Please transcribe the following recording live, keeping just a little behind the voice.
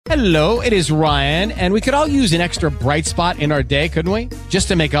Hello, it is Ryan, and we could all use an extra bright spot in our day, couldn't we? Just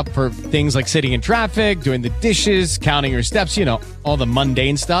to make up for things like sitting in traffic, doing the dishes, counting your steps, you know, all the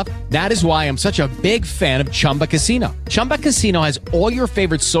mundane stuff. That is why I'm such a big fan of Chumba Casino. Chumba Casino has all your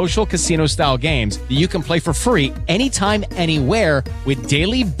favorite social casino-style games that you can play for free anytime, anywhere with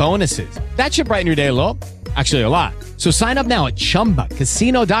daily bonuses. That should brighten your day a little. Actually, a lot. So sign up now at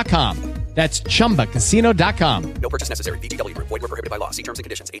ChumbaCasino.com. That's ChumbaCasino.com. No purchase necessary. VGW Group. Void where prohibited by law. See terms and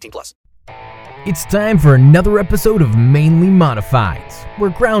conditions. 18+. It's time for another episode of Mainly Modifieds,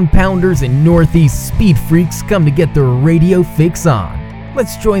 where ground pounders and Northeast speed freaks come to get their radio fix on.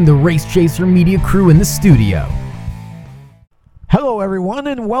 Let's join the Race Chaser Media crew in the studio. Hello, everyone,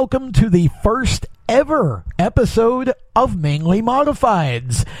 and welcome to the first ever episode of Mainly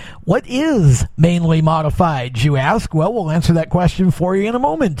Modifieds. What is Mainly Modifieds, you ask? Well, we'll answer that question for you in a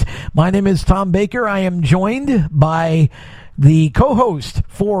moment. My name is Tom Baker. I am joined by the co-host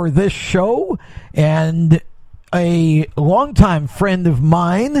for this show and a longtime friend of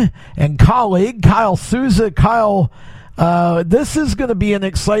mine and colleague, Kyle Souza. Kyle, this is going to be an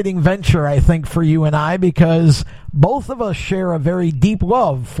exciting venture, I think, for you and I, because both of us share a very deep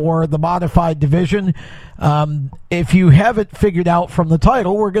love for the modified division. If you haven't figured out from the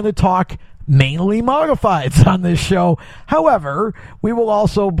title, we're going to talk mainly modifieds on this show. However, we will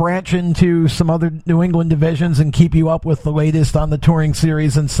also branch into some other New England divisions and keep you up with the latest on the touring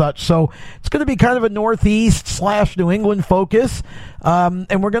series and such. So it's going to be kind of a Northeast/New England focus.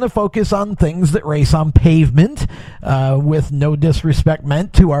 And we're going to focus on things that race on pavement, with no disrespect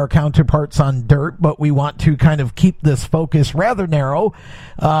meant to our counterparts on dirt, but we want to kind of keep this focus rather narrow.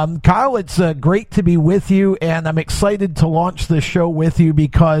 Kyle, it's great to be with you, and I'm excited to launch this show with you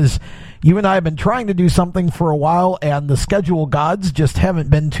because you and I have been trying to do something for a while, and the schedule gods just haven't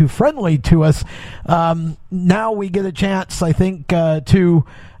been too friendly to us. Now we get a chance, I think, to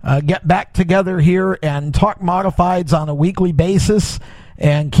get back together here and talk modifieds on a weekly basis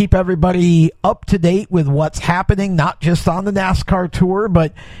and keep everybody up to date with what's happening, not just on the NASCAR Tour,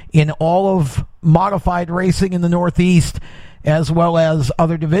 but in all of modified racing in the Northeast, as well as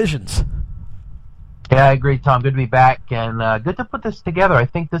other divisions. Yeah, I agree, Tom. Good to be back, and good to put this together. I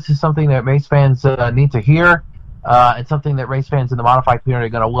think this is something that race fans need to hear, and something that race fans in the modified community are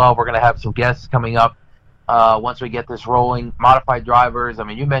going to love. We're going to have some guests coming up once we get this rolling. Modified drivers. I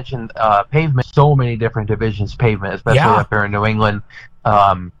mean, you mentioned pavement. So many different divisions pavement, especially up here in New England.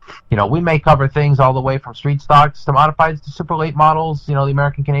 You know, we may cover things all the way from street stocks to modifieds to super late models. You know, the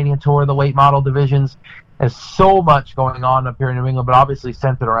American Canadian Tour, the late model divisions. There's so much going on up here in New England, but obviously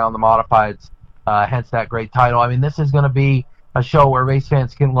centered around the modifieds. Hence that great title. I mean, this is going to be a show where race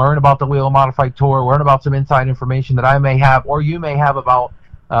fans can learn about the Wheel of Modified Tour, learn about some inside information that I may have, or you may have about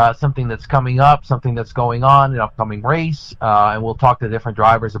something that's coming up, something that's going on, an upcoming race, and we'll talk to different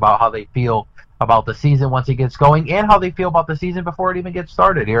drivers about how they feel about the season once it gets going, and how they feel about the season before it even gets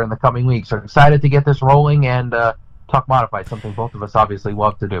started here in the coming weeks. So I'm excited to get this rolling and talk modified, something both of us obviously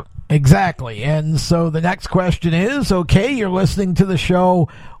love to do. Exactly. And so the next question is, okay, you're listening to the show.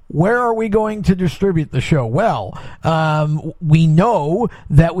 Where are we going to distribute the show? Well, we know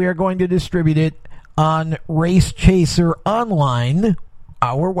that we are going to distribute it on Race Chaser Online,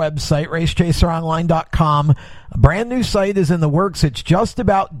 our website, racechaseronline.com. A brand new site is in the works. It's just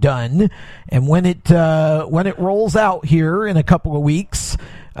about done. And when it rolls out here in a couple of weeks,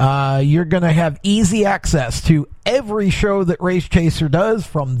 you're going to have easy access to every show that Race Chaser does,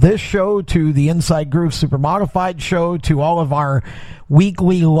 from this show to the Inside Groove Super Modified show to all of our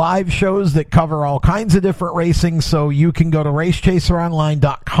weekly live shows that cover all kinds of different racing. So you can go to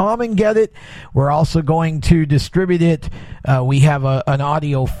racechaseronline.com and get it. We're also going to distribute it. We have an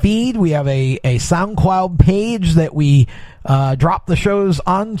audio feed. We have a SoundCloud page that we drop the shows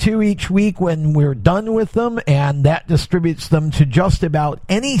onto each week when we're done with them, and that distributes them to just about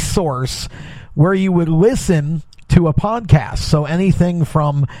any source where you would listen to a podcast. So anything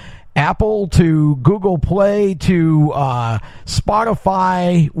from Apple to Google Play to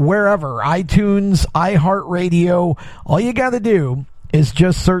Spotify, wherever, iTunes, iHeartRadio. All you got to do is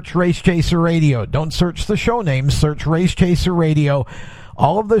just search Race Chaser Radio. Don't search the show name, search Race Chaser Radio.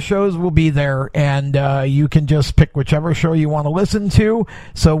 All of the shows will be there, and you can just pick whichever show you want to listen to.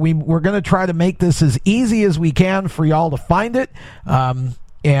 So we're going to try to make this as easy as we can for y'all to find it.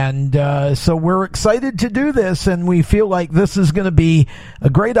 And so we're excited to do this, and we feel like this is going to be a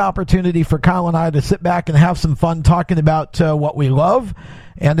great opportunity for Kyle and I to sit back and have some fun talking about what we love.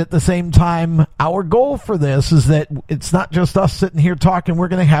 And at the same time, our goal for this is that it's not just us sitting here talking. We're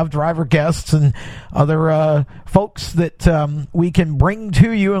going to have driver guests and other folks that we can bring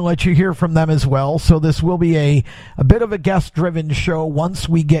to you and let you hear from them as well. So this will be a bit of a guest-driven show once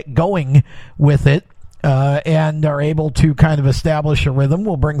we get going with it. And are able to kind of establish a rhythm.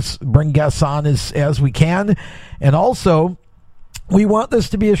 We'll bring guests on as we can. And also, we want this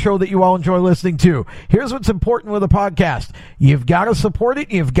to be a show that you all enjoy listening to. Here's what's important with a podcast. You've got to support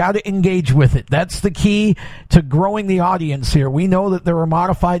it. You've got to engage with it. That's the key to growing the audience here. We know that there are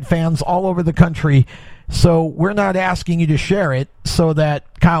modified fans all over the country, so we're not asking you to share it so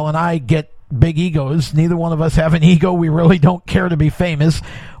that Kyle and I get big egos. Neither one of us have an ego. We really don't care to be famous.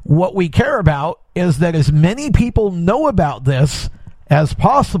 What we care about is that as many people know about this as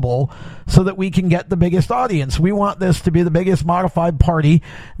possible so that we can get the biggest audience. We want this to be the biggest modified party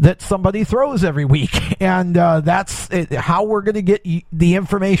that somebody throws every week. And that's how we're going to get the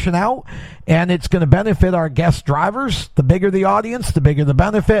information out. And it's going to benefit our guest drivers. The bigger the audience, the bigger the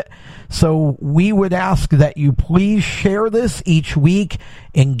benefit. So we would ask that you please share this each week.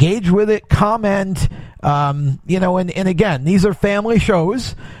 Engage with it. Comment. And again, these are family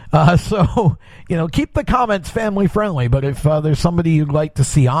shows. So keep the comments family friendly. But if there's somebody you'd like to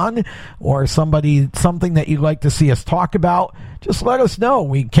see on or something that you'd like to see us talk about, just let us know.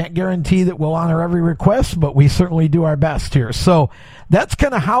 We can't guarantee that we'll honor every request, but we certainly do our best here. So that's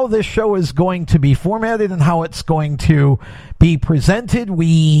kind of how this show is going to be formatted and how it's going to be presented.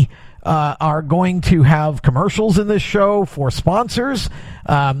 We are going to have commercials in this show for sponsors.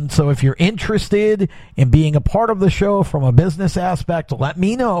 So if you're interested in being a part of the show from a business aspect, let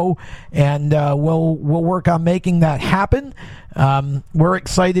me know, and we'll work on making that happen. We're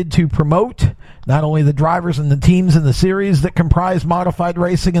excited to promote not only the drivers and the teams in the series that comprise modified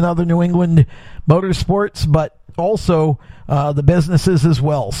racing and other New England motorsports, but also the businesses as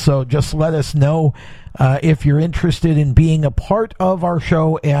well. So just let us know if you're interested in being a part of our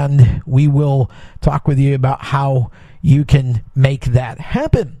show, and we will talk with you about how you can make that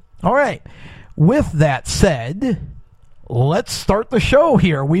happen. All right. With that said, let's start the show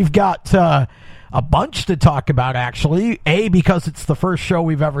here. We've got a bunch to talk about, actually. A, because it's the first show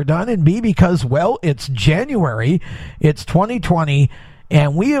we've ever done, and B, because, well, it's January, it's 2020,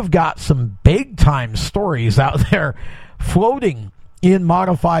 and we have got some big-time stories out there floating in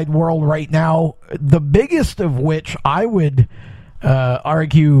modified world right now, the biggest of which I would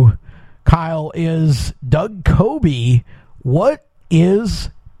argue, Kyle, is Doug Coby. What is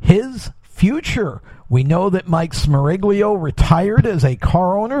his future? We know that Mike Smariglio retired as a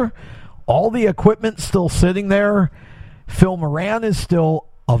car owner. All the equipment's still sitting there. Phil Moran is still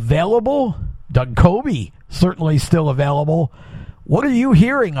available. Doug Coby certainly still available. What are you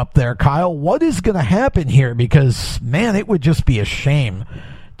hearing up there, Kyle? What is going to happen here? Because, man, it would just be a shame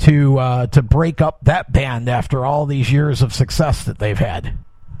to break up that band after all these years of success that they've had.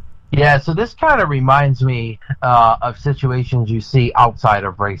 Yeah, so this kind of reminds me of situations you see outside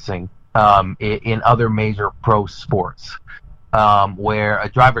of racing in other major pro sports, where a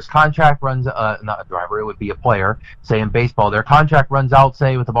driver's contract runs, not a driver, it would be a player, say in baseball, their contract runs out,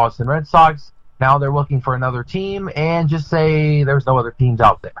 say, with the Boston Red Sox. Now they're looking for another team, and just say there's no other teams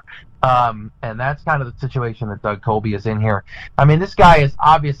out there. And that's kind of the situation that Doug Coby is in here. I mean, this guy is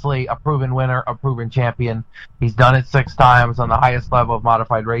obviously a proven winner, a proven champion. He's done it 6 times on the highest level of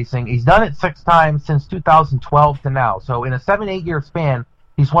modified racing. He's done it 6 times since 2012 to now. So in a 7-8 year span,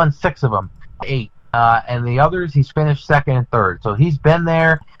 he's won 6 of them, 8. And the others, he's finished 2nd and 3rd. So he's been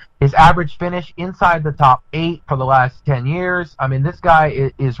there. His average finish inside the top 8 for the last 10 years. I mean, this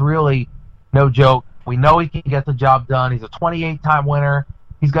guy is really no joke. We know he can get the job done. He's a 28-time winner.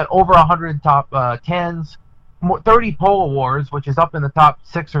 He's got over 100 top 10s, 30 pole awards, which is up in the top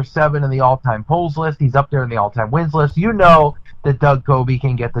 6 or 7 in the all-time poles list. He's up there in the all-time wins list. You know that Doug Coby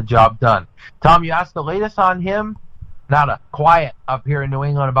can get the job done. Tom, you asked the latest on him. Not a quiet up here in New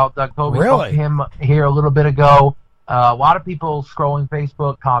England about Doug Coby. Really? Spoke to him here a little bit ago. A lot of people scrolling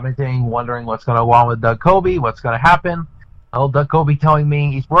Facebook, commenting, wondering what's going to go on with Doug Coby, what's going to happen. Doug Coby telling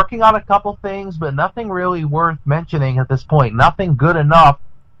me he's working on a couple things, but nothing really worth mentioning at this point. Nothing good enough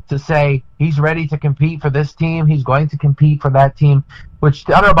to say he's ready to compete for this team. He's going to compete for that team, which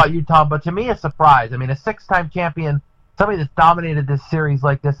I don't know about you, Tom, but to me, a surprise. I mean, a 6-time champion, somebody that's dominated this series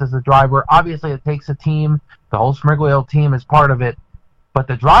like this as a driver. Obviously, it takes a team. The whole Smariglio team is part of it. But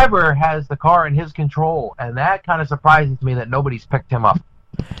the driver has the car in his control, and that kind of surprises me that nobody's picked him up.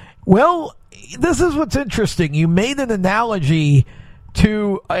 Well, this is what's interesting. You made an analogy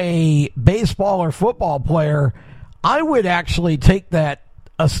to a baseball or football player, I would actually take that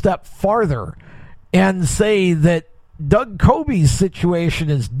a step farther and say that Doug Coby's situation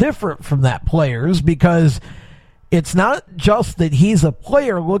is different from that player's, because it's not just that he's a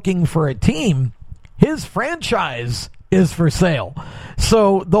player looking for a team. His franchise is for sale.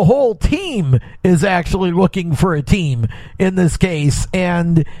 So the whole team is actually looking for a team in this case,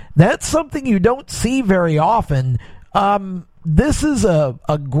 and that's something you don't see very often. This is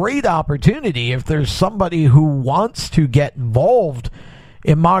a great opportunity if there's somebody who wants to get involved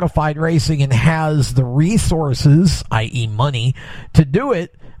in modified racing and has the resources, i.e. money, to do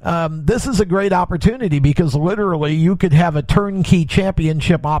it. This is a great opportunity, because literally you could have a turnkey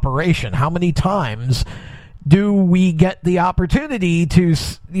championship operation. How many times do we get the opportunity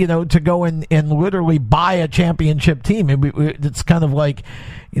to go and literally buy a championship team? It's kind of like,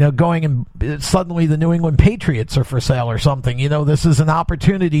 going and suddenly the New England Patriots are for sale or something. This is an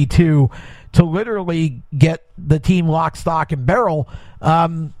opportunity to literally get the team lock, stock, and barrel.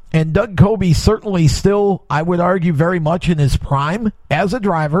 And Doug Coby certainly still, I would argue, very much in his prime as a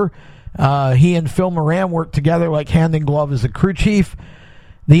driver. He and Phil Moran work together like hand in glove as a crew chief.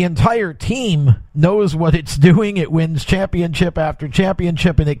 The entire team knows what it's doing. It wins championship after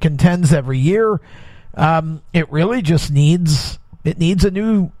championship, and it contends every year. It really just needs a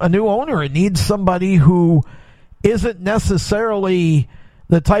new owner. It needs somebody who isn't necessarily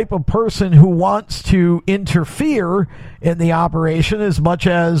the type of person who wants to interfere in the operation as much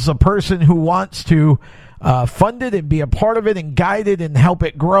as a person who wants to fund it and be a part of it and guide it and help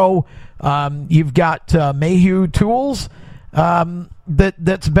it grow. You've got Mayhew Tools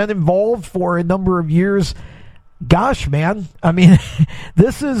that's been involved for a number of years. Gosh, man, I mean,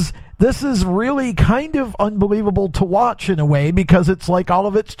 this is really kind of unbelievable to watch in a way, because it's like all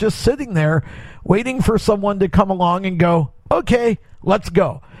of it's just sitting there waiting for someone to come along and go, okay, let's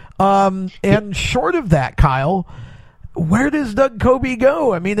go. And short of that, Kyle, where does Doug Coby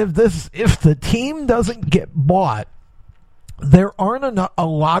go? I mean, if the team doesn't get bought, there aren't a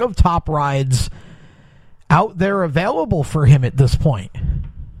lot of top rides out there available for him at this point.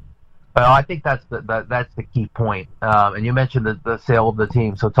 Well, I think that's the key point. And you mentioned the sale of the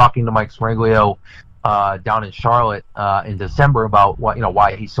team. So talking to Mike Smriglio down in Charlotte in December about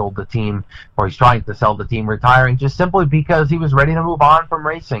why he sold the team, or he's trying to sell the team, retiring, just simply because he was ready to move on from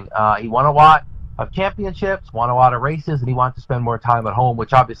racing. He won a lot of championships, won a lot of races, and he wanted to spend more time at home,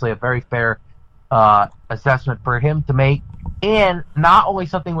 which obviously a very fair assessment for him to make. And not only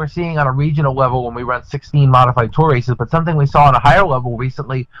something we're seeing on a regional level when we run 16 modified tour races, but something we saw on a higher level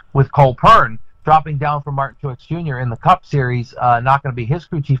recently with Cole Pern dropping down from Martin Truex Jr. in the Cup Series, not going to be his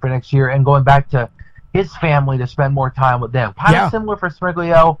crew chief for next year, and going back to his family to spend more time with them. Kind of similar for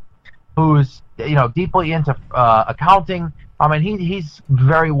Smriglio, who's deeply into accounting. I mean, he's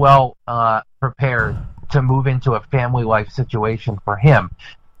very well prepared to move into a family life situation for him.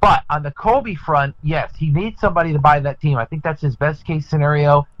 But on the Coby front, yes, he needs somebody to buy that team. I think that's his best case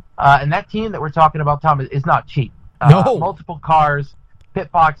scenario. And that team that we're talking about, Tom, is not cheap. No. Multiple cars,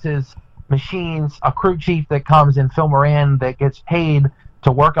 pit boxes, machines, a crew chief that comes in, Phil Moran, that gets paid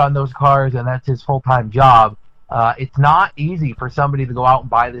to work on those cars, and that's his full-time job. It's not easy for somebody to go out and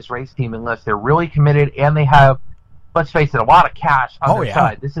buy this race team unless they're really committed and they have, let's face it, a lot of cash on their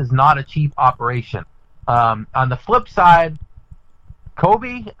side. This is not a cheap operation. On the flip side,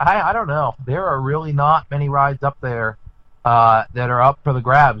 Coby, I don't know. There are really not many rides up there that are up for the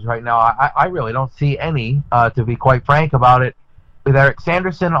grabs right now. I really don't see any, to be quite frank about it. With Eric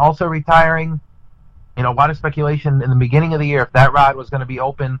Sanderson also retiring, a lot of speculation in the beginning of the year if that ride was going to be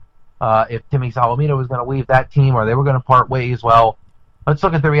open, if Timmy Solomito was going to leave that team or they were going to part ways. Well, let's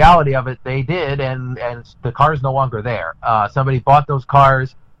look at the reality of it. They did, and the car's no longer there. Somebody bought those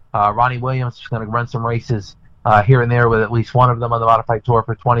cars. Ronnie Williams is going to run some races here and there with at least one of them on the Modified Tour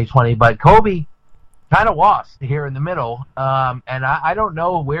for 2020. But Coby kind of lost here in the middle, and I don't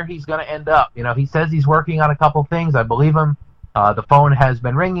know where he's going to end up. He says he's working on a couple things. I believe him. The phone has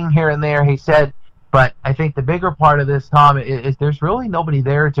been ringing here and there, he said. But I think the bigger part of this, Tom, is there's really nobody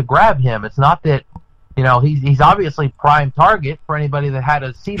there to grab him. It's not that, he's obviously prime target for anybody that had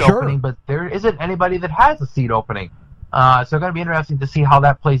a seat opening, but there isn't anybody that has a seat opening. So it's going to be interesting to see how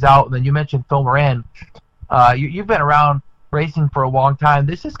that plays out. And then you mentioned Phil Moran. You've been around racing for a long time.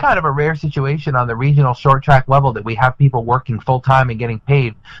 This is kind of a rare situation on the regional short track level that we have people working full-time and getting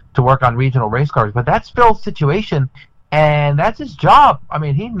paid to work on regional race cars. But that's Phil's situation, and that's his job. I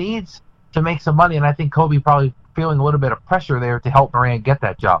mean, he needs to make some money, and I think Coby probably feeling a little bit of pressure there to help Moran get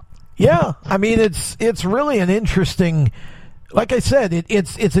that job. Yeah, I mean, it's really an interesting, like I said,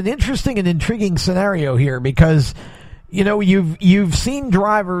 it's an interesting and intriguing scenario here because, you've seen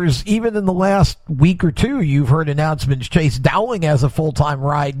drivers, even in the last week or two, you've heard announcements. Chase Dowling has a full-time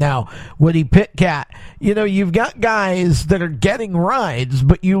ride now. Woody Pitkat. You've got guys that are getting rides,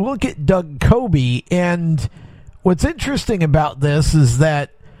 but you look at Doug Coby, and what's interesting about this is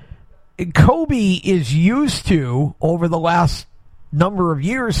that Coby is used to, over the last number of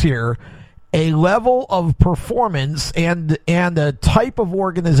years here, a level of performance and a type of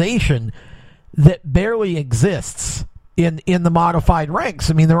organization that barely exists in the modified ranks.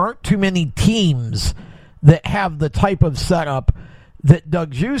 I mean, there aren't too many teams that have the type of setup that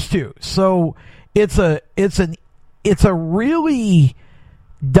Doug's used to. So it's a really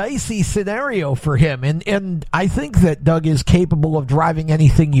dicey scenario for him, and I think that Doug is capable of driving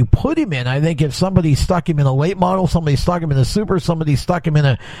anything you put him in. I think if somebody stuck him in a late model, somebody stuck him in a super, somebody stuck him in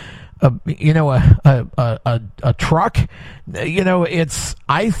a truck,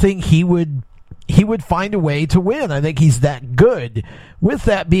 I think he would find a way to win. I think he's that good. With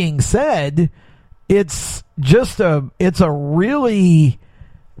that being said, it's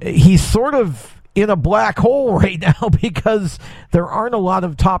he's sort of in a black hole right now because there aren't a lot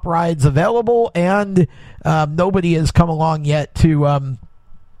of top rides available, and nobody has come along yet to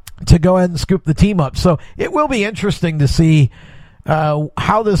go ahead and scoop the team up. So it will be interesting to see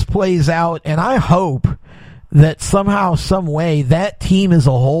how this plays out, and I hope that somehow, some way, that team as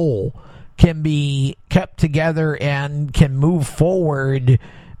a whole can be kept together and can move forward,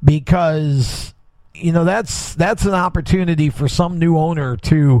 because that's an opportunity for some new owner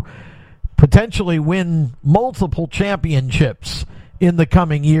to potentially win multiple championships in the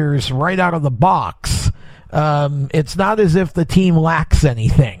coming years right out of the box. It's not as if the team lacks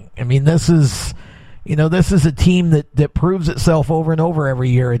anything. I mean, this is a team that proves itself over and over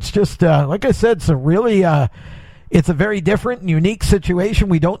every year. It's just, like I said, it's a very different and unique situation.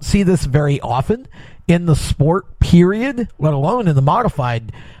 We don't see this very often in the sport, period, let alone in the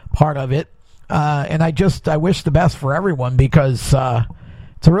modified part of it. And I wish the best for everyone, because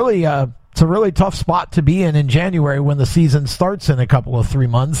it's a really tough spot to be in January when the season starts in a couple of 3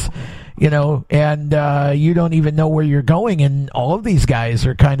 months, and you don't even know where you're going, and all of these guys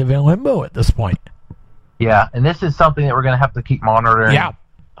are kind of in limbo at this point. Yeah, and this is something that we're going to have to keep monitoring. Yeah.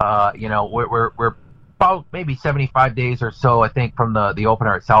 We're about maybe 75 days or so, I think, from the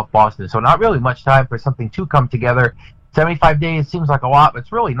opener at South Boston, so not really much time for something to come together. 75 days seems like a lot, but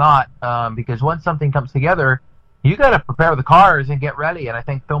it's really not, because once something comes together, you got to prepare the cars and get ready. And I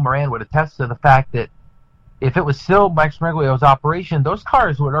think Phil Moran would attest to the fact that if it was still Mike Smiglio's operation, those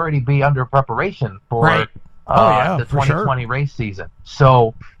cars would already be under preparation for right. The 2020 race season.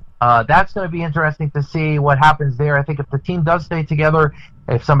 So that's going to be interesting to see what happens there. I think if the team does stay together,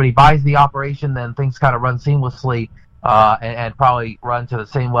 if somebody buys the operation, then things kind of run seamlessly and probably run to the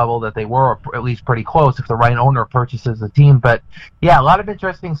same level that they were, or at least pretty close, if the right owner purchases the team. But yeah, a lot of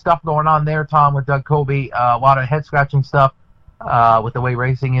interesting stuff going on there, Tom, with Doug Coby. A lot of head-scratching stuff with the way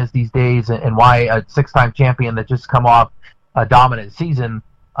racing is these days, and why a six-time champion that just come off a dominant season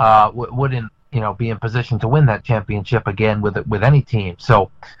wouldn't be in position to win that championship again with any team. So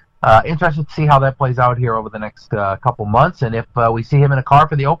interested to see how that plays out here over the next couple months, and if we see him in a car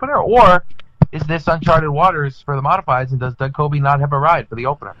for the opener, or is this uncharted waters for the modifieds, and does Doug Coby not have a ride for the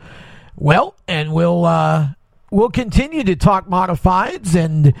opener? Well, and we'll continue to talk modifieds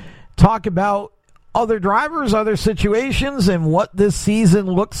and talk about other drivers, other situations, and what this season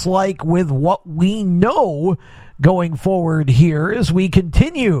looks like with what we know going forward here as we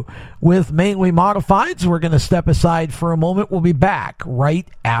continue with Mainly Modifieds. We're going to step aside for a moment. We'll be back right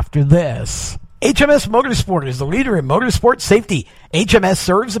after this. HMS Motorsport is the leader in motorsport safety. HMS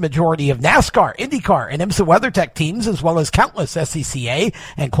serves a majority of NASCAR, IndyCar, and IMSA WeatherTech teams, as well as countless SCCA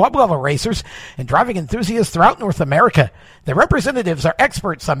and club-level racers and driving enthusiasts throughout North America. Their representatives are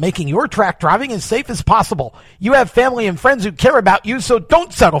experts on making your track driving as safe as possible. You have family and friends who care about you, so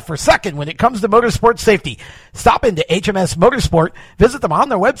don't settle for second when it comes to motorsport safety. Stop into HMS Motorsport, visit them on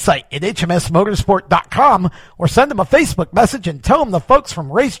their website at hmsmotorsport.com, or send them a Facebook message and tell them the folks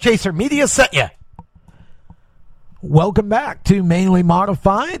from Race Chaser Media sent you. Welcome back to Mainly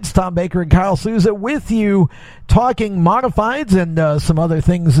Modifieds. Tom Baker and Kyle Souza with you, talking modifieds and some other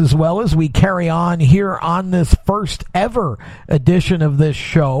things as well as we carry on here on this first ever edition of this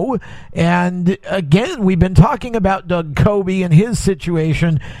show. And again, we've been talking about Doug Coby and his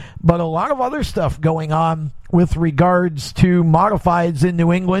situation, but a lot of other stuff going on with regards to modifieds in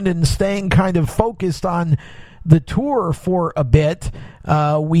New England and staying kind of focused on the tour for a bit.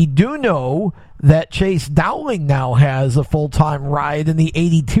 We do know that Chase Dowling now has a full-time ride in the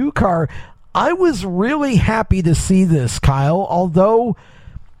 82 car. I was really happy to see this, Kyle, although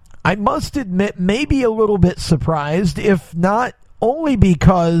I must admit, maybe a little bit surprised, if not only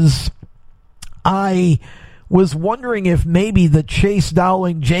because I was wondering if maybe the Chase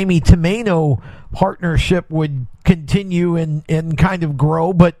Dowling, Jamie Tomeno partnership would continue and kind of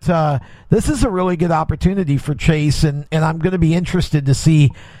grow. But this is a really good opportunity for Chase, and I'm going to be interested to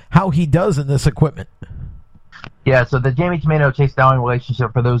see how he does in this equipment. Yeah, so the Jamie Tomeno Chase Dowling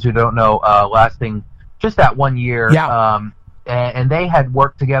relationship, for those who don't know, lasting just that 1 year. Yeah. And they had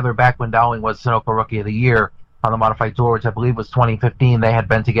worked together back when Dowling was Sunoco Rookie of the Year on the Modified Tour, which I believe was 2015. They had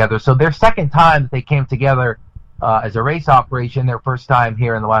been together. So their second time that they came together as a race operation, their first time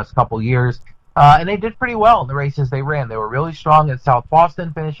here in the last couple years. And they did pretty well in the races they ran. They were really strong at South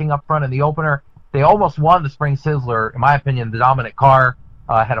Boston, finishing up front in the opener. They almost won the Spring Sizzler. In my opinion, the dominant car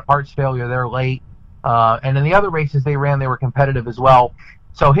had a parts failure there late. And in the other races they ran, they were competitive as well.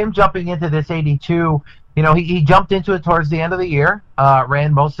 So him jumping into this 82, he jumped into it towards the end of the year,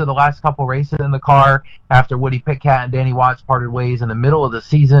 ran most of the last couple races in the car after Woody Pitkat and Danny Watts parted ways in the middle of the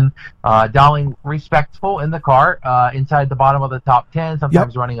season. Dowling respectful in the car, inside the bottom of the top 10,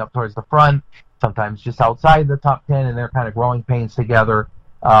 sometimes running up towards the front, sometimes just outside the top 10, and they're kind of growing pains together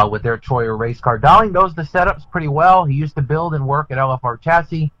with their Troyer race car. Dowling knows the setups pretty well. He used to build and work at LFR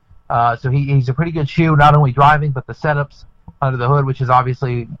Chassis, so he's a pretty good shoe, not only driving, but the setups under the hood, which is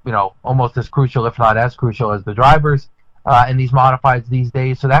obviously, almost as crucial, if not as crucial, as the drivers in these modifieds these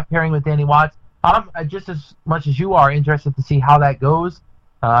days. So that pairing with Danny Watts, I'm just as much as you are interested to see how that goes.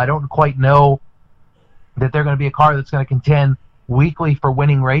 I don't quite know that they're going to be a car that's going to contend weekly for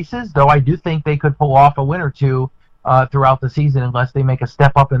winning races, though I do think they could pull off a win or two throughout the season unless they make a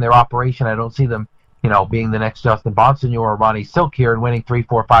step up in their operation. I don't see them, being the next Justin Bonsignor or Ronnie Silk here and winning 3,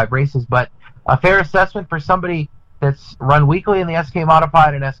 4, 5 races, but a fair assessment for somebody that's run weekly in the SK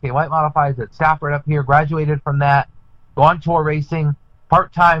Modified and SK Light Modifieds at Stafford up here, graduated from that, gone tour racing,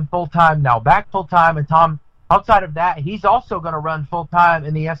 part-time, full-time, now back full-time. And Tom, outside of that, he's also going to run full-time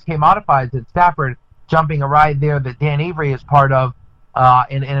in the SK Modifieds at Stafford, jumping a ride there that Dan Avery is part of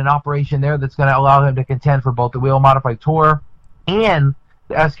in an operation there that's going to allow him to contend for both the Wheel Modified Tour and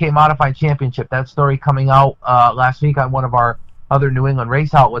the SK Modified Championship. That story coming out last week on one of our other New England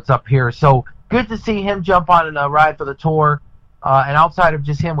race outlets up here. So good to see him jump on a ride for the Tour. And outside of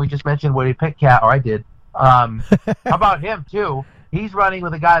just him, we just mentioned Woody Pitkat, or I did. How about him, too? He's running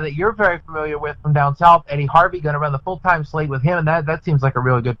with a guy that you're very familiar with from down south, Eddie Harvey, going to run the full-time slate with him, and that seems like a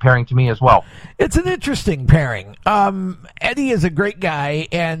really good pairing to me as well. It's an interesting pairing. Eddie is a great guy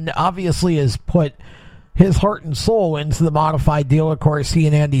and obviously has put his heart and soul into the modified deal. Of course, he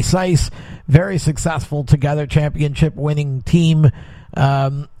and Andy Seiss, very successful together, championship-winning team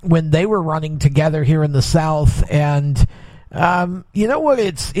when they were running together here in the South. And you know what?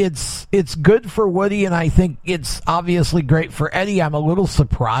 It's good for Woody, and I think it's obviously great for Eddie. I'm a little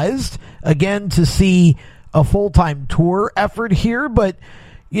surprised again to see a full-time tour effort here, but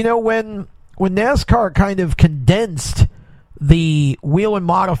when NASCAR kind of condensed the Wheel and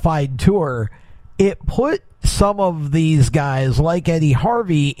Modified Tour, it put some of these guys like Eddie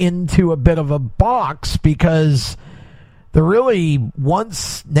Harvey into a bit of a box, because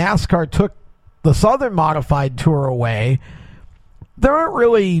once NASCAR took the Southern Modified Tour away, there aren't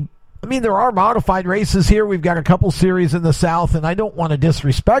really, there are modified races here. We've got a couple series in the South, and I don't want to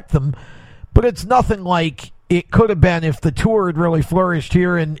disrespect them, but it's nothing like it could have been if the Tour had really flourished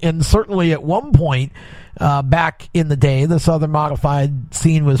here, and certainly at one point back in the day, the Southern Modified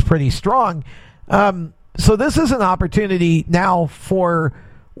scene was pretty strong. So this is an opportunity now for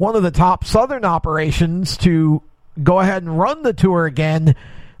one of the top Southern operations to go ahead and run the Tour again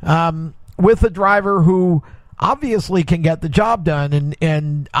with a driver who obviously can get the job done.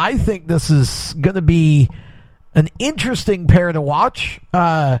 And I think this is going to be an interesting pair to watch.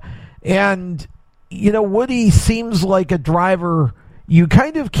 And, Woody seems like a driver you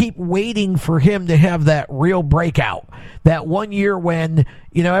kind of keep waiting for him to have that real breakout. That 1 year when,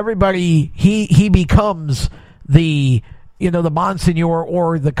 everybody, he becomes the, the Bonsignor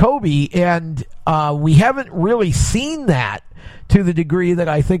or the Kobe, and we haven't really seen that to the degree that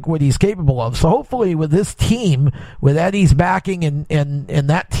I think what he's capable of. So hopefully with this team, with Eddie's backing and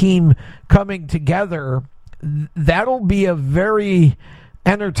that team coming together, that'll be a very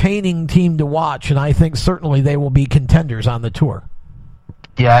entertaining team to watch, and I think certainly they will be contenders on the Tour.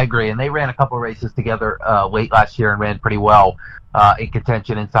 Yeah, I agree. And they ran a couple of races together late last year and ran pretty well in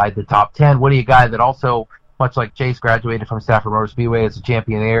contention inside the top 10. Woody, a guy that also, much like Chase, graduated from Stafford Motor Speedway as a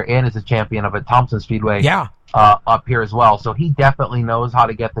champion there and as a champion of a Thompson Speedway up here as well. So he definitely knows how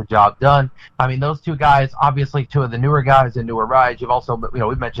to get the job done. Those two guys, obviously two of the newer guys in newer rides. You've also,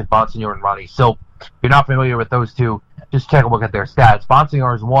 we've mentioned Bonsignor and Ronnie Silk if you're not familiar with those two, just take a look at their stats.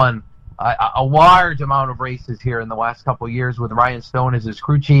 Bonsignor's won a large amount of races here in the last couple of years with Ryan Stone as his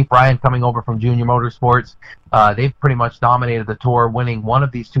crew chief. Ryan coming over from Junior Motorsports. They've pretty much dominated the Tour, winning one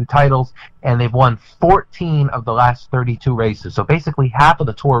of these two titles, and they've won 14 of the last 32 races. So basically half of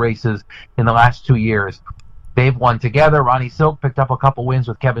the Tour races in the last 2 years, they've won together. Ronnie Silk picked up a couple wins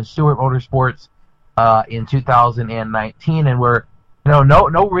with Kevin Stewart Motorsports in 2019, and we're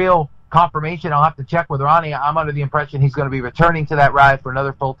no real confirmation. I'll have to check with Ronnie. I'm under the impression he's going to be returning to that ride for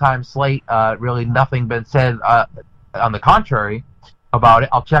another full-time slate. Really nothing been said on the contrary about it.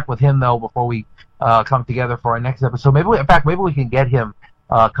 I'll check with him, though, before we come together for our next episode. Maybe we can get him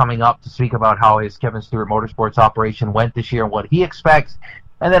coming up to speak about how his Kevin Stewart Motorsports operation went this year and what he expects.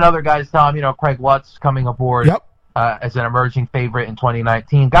 And then other guys, Tom, Craig Lutz coming aboard as an emerging favorite in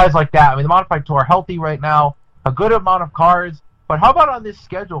 2019. Guys like that. I mean, the Modified Tour healthy right now, a good amount of cars. But how about on this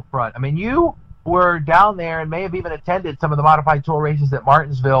schedule front? I mean, you were down there and may have even attended some of the Modified Tour races at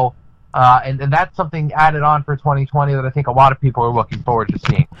Martinsville, and that's something added on for 2020 that I think a lot of people are looking forward to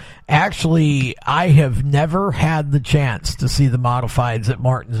seeing. Actually, I have never had the chance to see the Modifieds at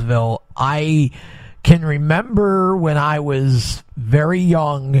Martinsville. I can remember when I was very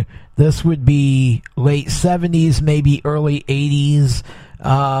young, this would be late 70s, maybe early 80s,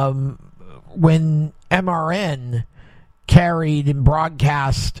 when MRN carried and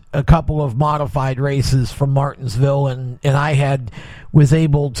broadcast a couple of modified races from Martinsville, and I was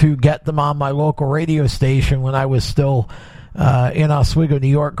able to get them on my local radio station when I was still in Oswego, New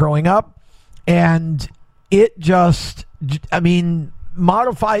York, growing up. And it just,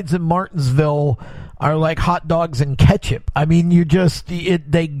 modifieds in Martinsville are like hot dogs and ketchup. I mean,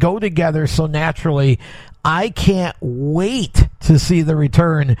 they go together so naturally. I can't wait to see the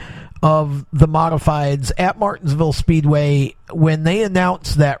return of the Modifieds at Martinsville Speedway. When they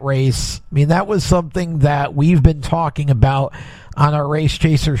announced that race, I mean, that was something that we've been talking about on our Race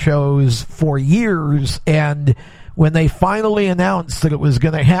Chaser shows for years, and when they finally announced that it was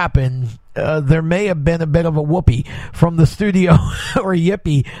going to happen, there may have been a bit of a whoopee from the studio or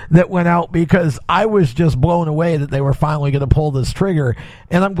yippee that went out, because I was just blown away that they were finally going to pull this trigger,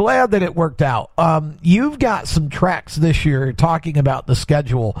 and I'm glad that it worked out. You've got some tracks this year, talking about the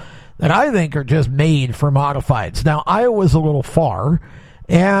schedule, that I think are just made for modifieds. Now, Iowa's a little far,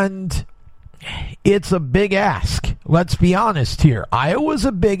 and it's a big ask. Let's be honest here. Iowa's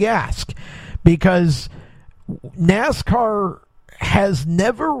a big ask, because NASCAR has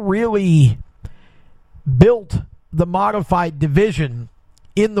never really built the modified division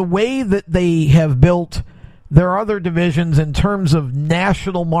in the way that they have built their other divisions in terms of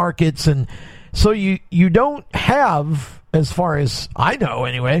national markets. And so you don't have, as far as I know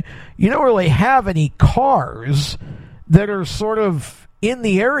anyway, you don't really have any cars that are sort of in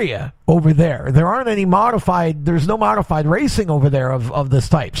the area over there. There aren't any modified, there's no modified racing over there of this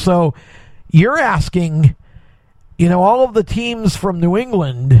type. So you're asking, all of the teams from New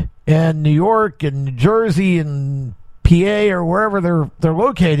England and New York and New Jersey and PA or wherever they're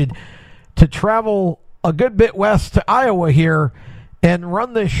located to travel a good bit west to Iowa here and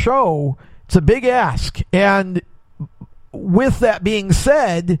run this show. It's a big ask. And with that being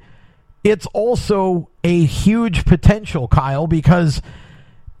said, it's also a huge potential, Kyle, because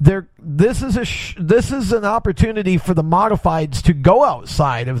this is an opportunity for the modifieds to go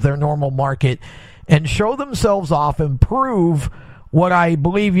outside of their normal market and show themselves off and prove what I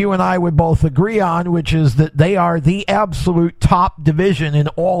believe you and I would both agree on, which is that they are the absolute top division in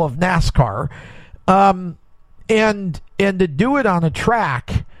all of NASCAR. And to do it on a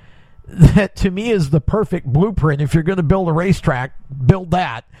track that, to me, is the perfect blueprint. If you're going to build a racetrack, build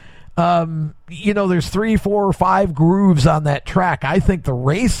that. There's 3, 4, or 5 grooves on that track. I think the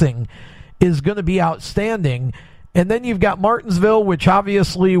racing is going to be outstanding. And then you've got Martinsville, which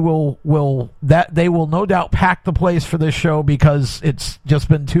obviously will no doubt pack the place for this show, because it's just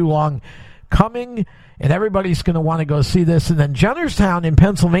been too long coming, and everybody's going to want to go see this. And then Jennerstown in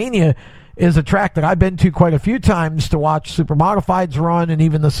Pennsylvania is a track that I've been to quite a few times to watch Super Modifieds run, and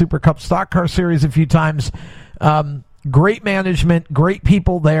even the Super Cup Stock Car Series a few times. Great management, great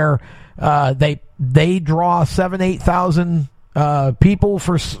people there. They draw 7,000-8,000 people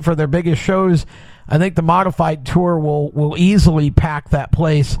for their biggest shows. I think the Modified Tour will easily pack that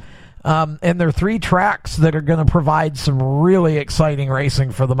place. And there are 3 tracks that are going to provide some really exciting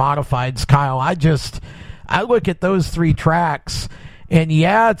racing for the Modifieds, Kyle. I look at those 3 tracks, and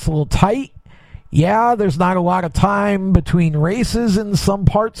it's a little tight. Yeah, there's not a lot of time between races in some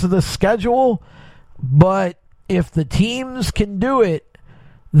parts of the schedule. But if the teams can do it,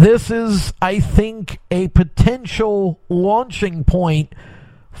 this is, I think, a potential launching point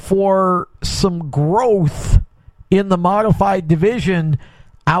for some growth in the modified division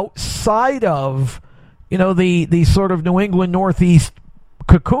outside of, the sort of New England Northeast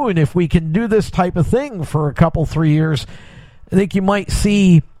cocoon. If we can do this type of thing for a couple, 3 years, I think you might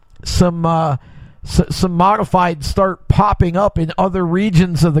see some modified start popping up in other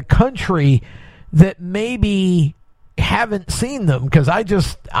regions of the country that maybe haven't seen them, because I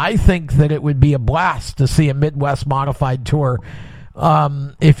think that it would be a blast to see a Midwest modified tour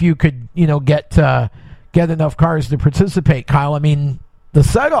if you could get enough cars to participate, Kyle. I mean, the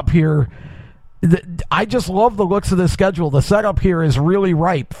setup here, I just love the looks of the schedule. The setup here is really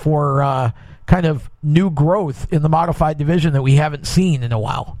ripe for kind of new growth in the modified division that we haven't seen in a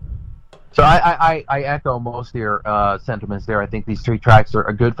while. So I echo most of your sentiments there. I think these 3 tracks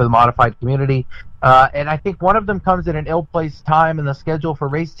are good for the modified community. And I think one of them comes at an ill-placed time in the schedule for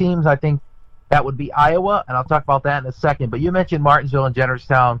race teams. I think that would be Iowa, and I'll talk about that in a second. But you mentioned Martinsville and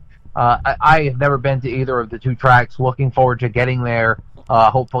Jennerstown. I have never been to either of the 2 tracks. Looking forward to getting there,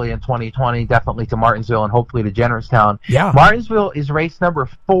 hopefully in 2020, definitely to Martinsville and hopefully to Jennerstown. Yeah. Martinsville is race number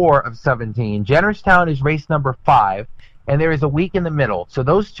 4 of 17. Jennerstown is race number 5. And there is a week in the middle. So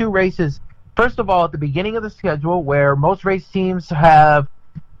those 2 races, first of all, at the beginning of the schedule, where most race teams have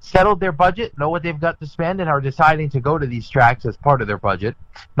settled their budget, know what they've got to spend, and are deciding to go to these tracks as part of their budget,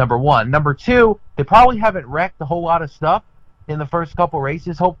 number 1. Number 2, they probably haven't wrecked a whole lot of stuff in the first couple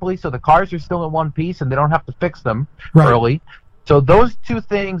races, hopefully, so the cars are still in one piece and they don't have to fix them early. So those 2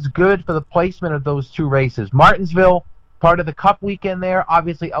 things, good for the placement of those 2 races. Martinsville, part of the Cup weekend there,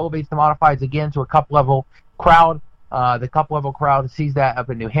 obviously elevates the modifieds again to a Cup-level crowd. The Cup-level crowd sees that up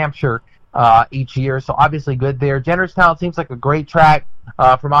in New Hampshire each year, so obviously good there. Jennerstown seems like a great track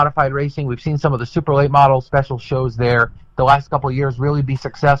for modified racing. We've seen some of the super late model special shows there the last couple of years really be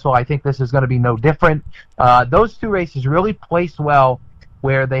successful. I think this is going to be no different. Those 2 races really place well,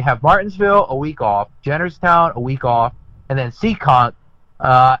 where they have Martinsville a week off, Jennerstown a week off, and then Seekonk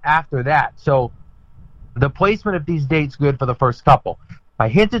after that. So the placement of these dates good for the first couple. I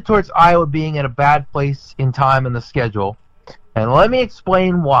hinted towards Iowa being in a bad place in time in the schedule, and let me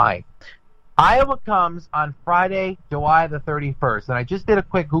explain why. Iowa comes on Friday, July the 31st, and I just did a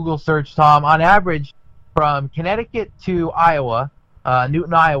quick Google search, Tom. On average, from Connecticut to Iowa,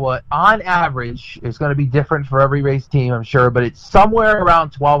 Newton, Iowa, on average, it's going to be different for every race team, I'm sure, but it's somewhere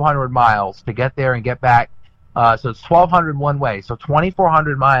around 1,200 miles to get there and get back. So it's 1,200 one way, so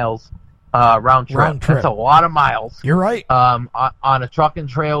 2,400 miles round trip. That's a lot of miles. You're right. On a truck and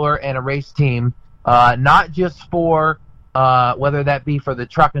trailer and a race team, not just for whether that be for the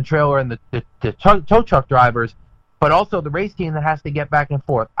truck and trailer and the tow truck drivers, but also the race team that has to get back and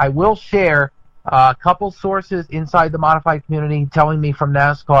forth. I will share a couple sources inside the modified community telling me from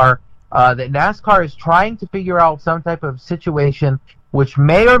NASCAR that NASCAR is trying to figure out some type of situation which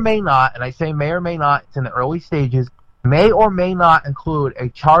may or may not, and I say may or may not, it's in the early stages, may or may not include a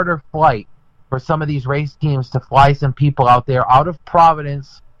charter flight for some of these race teams to fly some people out there out of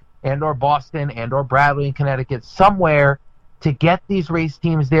Providence and or Boston and or Bradley in Connecticut, somewhere to get these race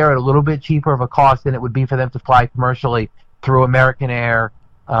teams there at a little bit cheaper of a cost than it would be for them to fly commercially through American Air,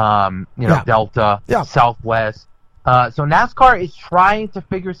 Delta, Southwest. So NASCAR is trying to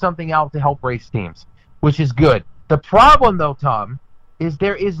figure something out to help race teams, which is good. The problem, though, Tom, is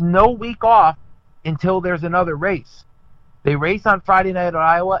there is no week off until there's another race. They race on Friday night at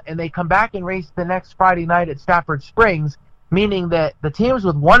Iowa, and they come back and race the next Friday night at Stafford Springs, meaning that the teams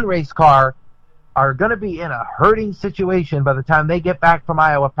with one race car are going to be in a hurting situation by the time they get back from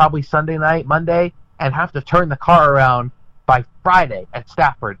Iowa, probably Sunday night, Monday, and have to turn the car around by Friday at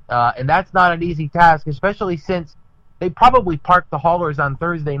Stafford. And that's not an easy task, especially since they probably park the haulers on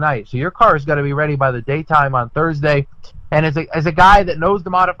Thursday night. So your car is going to be ready by the daytime on Thursday. And as a guy that knows the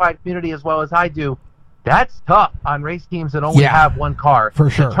modified community as well as I do, that's tough on race teams that only have one car. For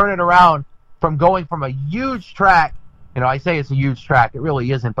sure. To turn it around from going from a huge track, I say it's a huge track, it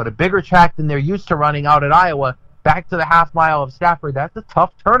really isn't, but a bigger track than they're used to running out at Iowa, back to the half mile of Stafford. That's a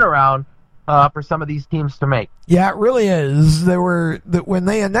tough turnaround for some of these teams to make. Yeah, it really is. When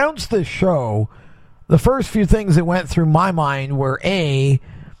they announced this show, the first few things that went through my mind were,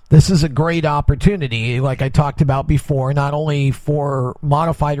 this is a great opportunity, like I talked about before, not only for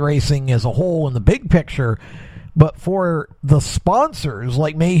modified racing as a whole in the big picture, but for the sponsors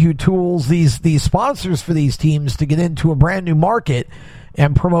like Mayhew Tools, these sponsors for these teams to get into a brand new market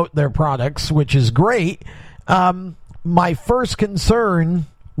and promote their products, which is great. My first concern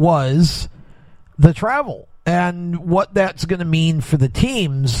was the travel and what that's going to mean for the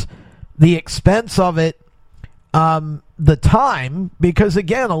teams, the expense of it, the time, because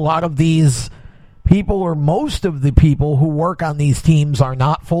again, a lot of these people, or most of the people who work on these teams, are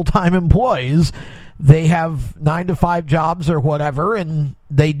not full-time employees. They have 9-to-5 jobs or whatever, and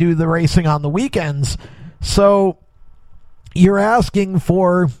they do the racing on the weekends. So you're asking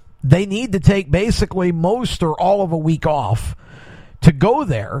for, they need to take basically most or all of a week off to go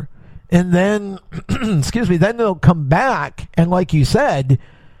there. And then, then they'll come back, and like you said,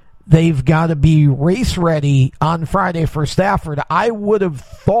 they've got to be race ready on Friday for Stafford. I would have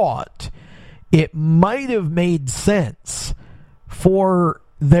thought it might have made sense for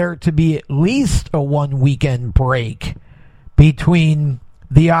there to be at least a 1 weekend break between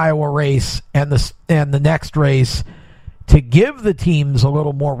the Iowa race and the next race to give the teams a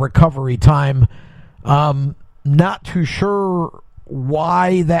little more recovery time. Not too sure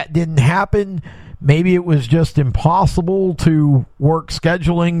why that didn't happen. Maybe it was just impossible to work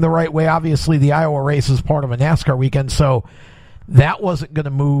scheduling the right way. Obviously, the Iowa race is part of a NASCAR weekend, so that wasn't going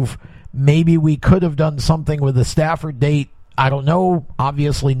to move. Maybe we could have done something with the Stafford date. I don't know.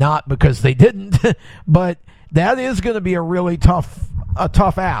 Obviously not, because they didn't. But that is going to be a really tough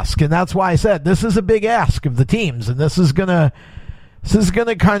ask, and that's why I said this is a big ask of the teams, and this is going to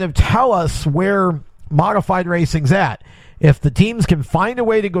kind of tell us where modified racing's at. If the teams can find a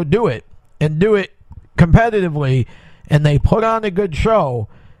way to go do it, and do it competitively, and they put on a good show,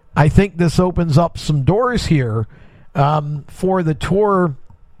 I think this opens up some doors here for the Tour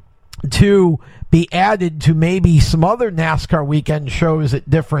to be added to maybe some other NASCAR weekend shows at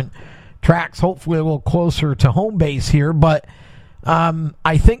different tracks, hopefully a little closer to home base here. But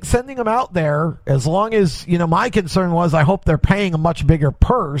I think sending them out there, as long as, my concern was I hope they're paying a much bigger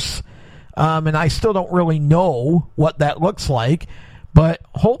purse, and I still don't really know what that looks like. But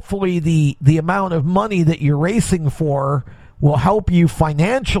hopefully the amount of money that you're racing for will help you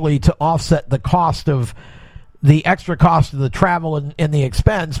financially to offset the cost of the extra cost of the travel and the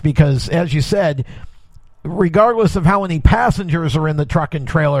expense, because, as you said, regardless of how many passengers are in the truck and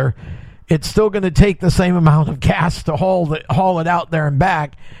trailer, it's still going to take the same amount of gas to haul it out there and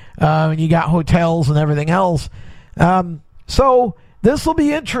back. And you got hotels and everything else. So this will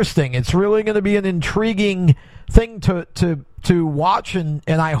be interesting. It's really going to be an intriguing thing to watch, and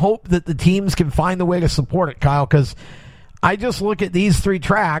I hope that the teams can find a way to support it, Kyle, because I just look at these three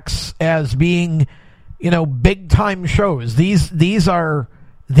tracks as being, big time shows. These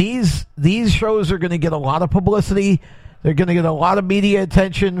shows are going to get a lot of publicity. They're going to get a lot of media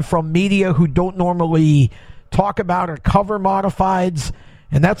attention from media who don't normally talk about or cover modifieds,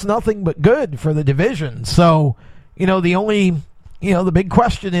 and that's nothing but good for the division. So, the big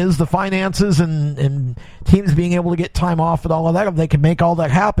question is the finances and teams being able to get time off and all of that. If they can make all that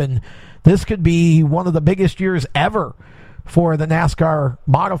happen, this could be one of the biggest years ever for the NASCAR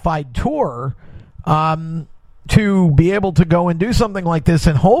Modified Tour, to be able to go and do something like this,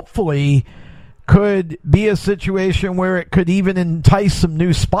 and hopefully could be a situation where it could even entice some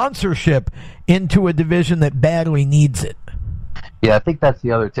new sponsorship into a division that badly needs it. Yeah, I think that's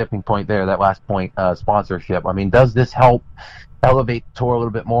the other tipping point there, that last point, sponsorship. I mean, does this help elevate the Tour a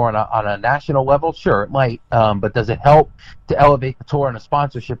little bit more on a national level? Sure, it might, but does it help to elevate the Tour on a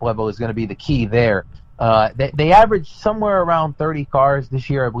sponsorship level is going to be the key there. They averaged somewhere around 30 cars this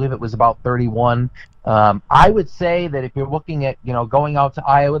year. I believe it was about 31. I would say that if you're looking at, going out to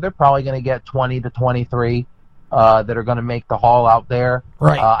Iowa, they're probably going to get 20 to 23 that are going to make the haul out there.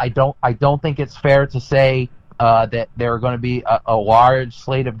 Right. I don't think it's fair to say that there are going to be a large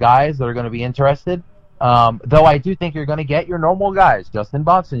slate of guys that are going to be interested. Though I do think you're going to get your normal guys: Justin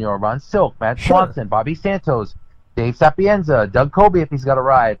Bonsignor, Ron Silk, Matt Swanson, Bobby Santos, Dave Sapienza, Doug Colby if he's got a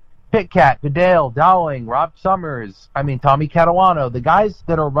ride, Pitcat, Goodale, Dowling, Rob Summers, Tommy Catalano, the guys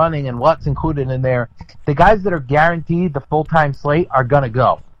that are running, and Lutz included in there, the guys that are guaranteed the full-time slate are going to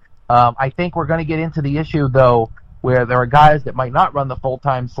go. I think we're going to get into the issue, though, where there are guys that might not run the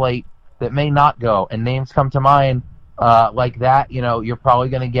full-time slate that may not go, and names come to mind like that. You're probably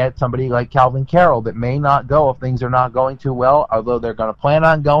going to get somebody like Calvin Carroll that may not go if things are not going too well, although they're going to plan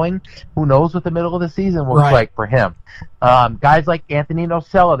on going. Who knows what the middle of the season looks like for him. Guys like Anthony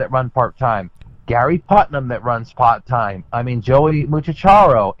Nocella that run part-time, Gary Putnam that runs part-time, Joey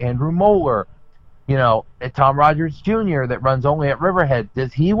Muchacharo, Andrew Moeller, Tom Rogers Jr. that runs only at Riverhead.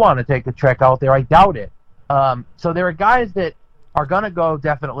 Does he want to take a trek out there? I doubt it. So there are guys that are going to go,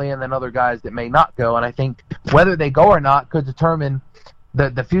 definitely, and then other guys that may not go, and I think whether they go or not could determine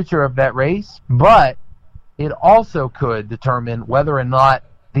the future of that race, but it also could determine whether or not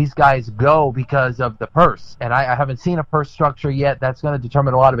these guys go because of the purse, and I haven't seen a purse structure yet. That's going to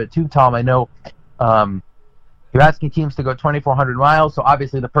determine a lot of it too, Tom. I know you're asking teams to go 2,400 miles, so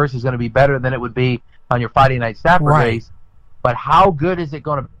obviously the purse is going to be better than it would be on your Friday night Stafford race. but how good is it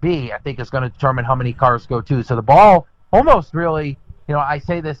going to be, I think, is going to determine how many cars go too. So the ball almost really, I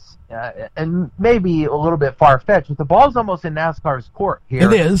say this, and maybe a little bit far-fetched, but the ball's almost in NASCAR's court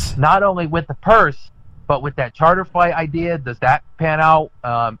here. It is. Not only with the purse, but with that charter flight idea. Does that pan out?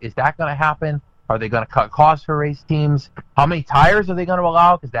 Is that going to happen? Are they going to cut costs for race teams? How many tires are they going to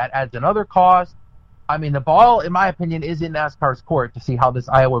allow? Because that adds another cost. I mean, the ball, in my opinion, is in NASCAR's court to see how this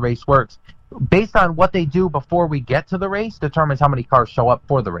Iowa race works. Based on what they do before we get to the race determines how many cars show up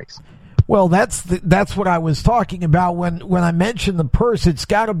for the race. Well, that's what I was talking about when I mentioned the purse. It's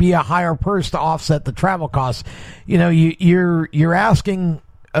got to be a higher purse to offset the travel costs. You're asking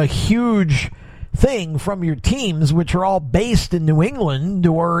a huge thing from your teams, which are all based in New England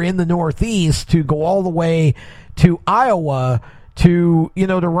or in the Northeast, to go all the way to Iowa to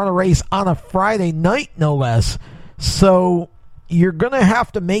run a race on a Friday night, no less. So you're going to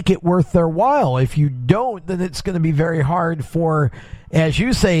have to make it worth their while. If you don't, then it's going to be very hard for, as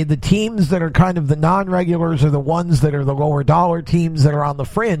you say, the teams that are kind of the non-regulars or the ones that are the lower dollar teams that are on the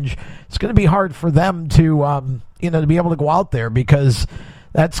fringe. It's going to be hard for them to to be able to go out there, because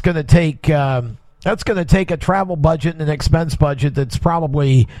that's going to take a travel budget and an expense budget that's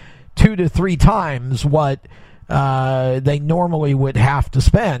probably 2 to 3 times what they normally would have to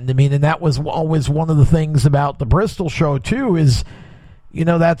spend. I mean, and that was always one of the things about the Bristol show too, is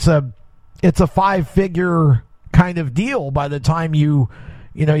it's a 5-figure kind of deal by the time you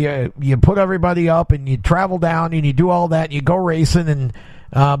put everybody up and you travel down and you do all that and you go racing and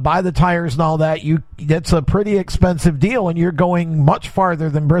buy the tires and all that. That's a pretty expensive deal, and you're going much farther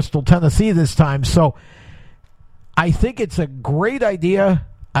than Bristol, Tennessee this time. So I think it's a great idea.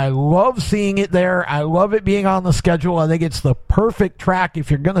 I love seeing it there. I love it being on the schedule. I think it's the perfect track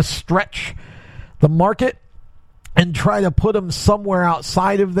if you're going to stretch the market and try to put them somewhere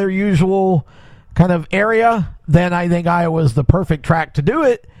outside of their usual kind of area. Then I think Iowa's the perfect track to do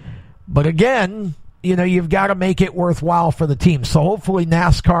it. But again, you've got to make it worthwhile for the team. So hopefully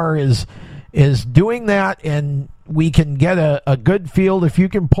NASCAR is doing that, and we can get a good field. If you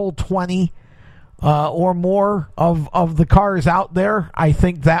can pull 20 or more of the cars out there, I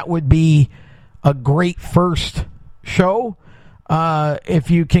think that would be a great first show.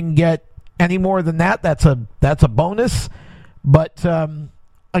 If you can get any more than that, that's a bonus. But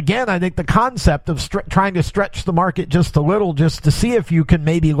again, I think the concept of trying to stretch the market just a little, just to see if you can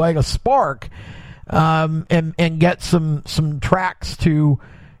maybe light a spark, and get some tracks to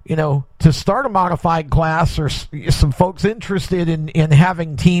start a modified class, or some folks interested in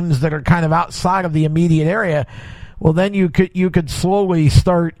having teams that are kind of outside of the immediate area. Well, then you could slowly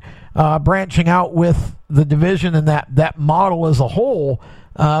start branching out with the division and that model as a whole.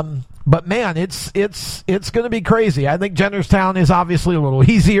 But man, it's going to be crazy. I think Jennerstown is obviously a little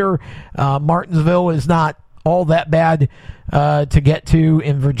easier. Martinsville is not all that bad to get to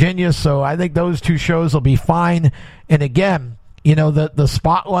in Virginia, so I think those 2 shows will be fine. And again, the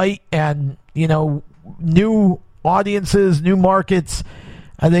spotlight and new audiences, new markets,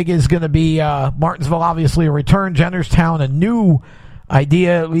 I think is going to be Martinsville, obviously a return. Jennerstown, a new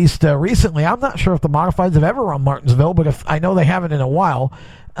idea, at least recently. I'm not sure if the Modifieds have ever run Martinsville, but I know they haven't in a while.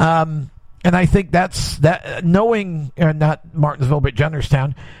 And I think that's knowing, not Martinsville, but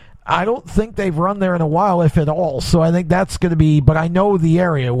Jennerstown, I don't think they've run there in a while, if at all. So I think that's going to be, but I know the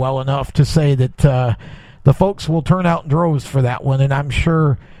area well enough to say that the folks will turn out in droves for that one, and I'm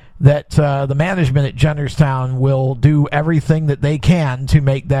sure that the management at Jennerstown will do everything that they can to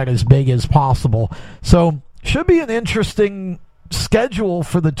make that as big as possible. So should be an interesting schedule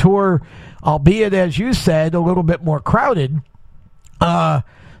for the tour, albeit, as you said, a little bit more crowded.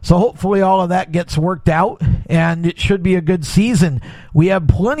 So hopefully all of that gets worked out, and it should be a good season. We have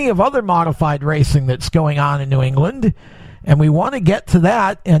plenty of other modified racing that's going on in New England, and we want to get to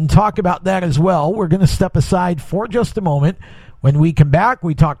that and talk about that as well. We're going to step aside for just a moment. When we come back,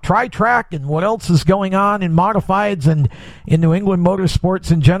 we talk tri-track and what else is going on in modifieds and in New England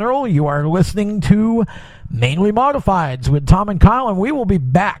motorsports in general. You are listening to Mainly Modifieds with Tom and Kyle, and we will be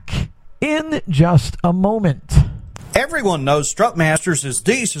back in just a moment. Everyone knows Strutmasters is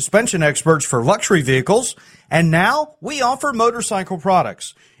the suspension experts for luxury vehicles, and now we offer motorcycle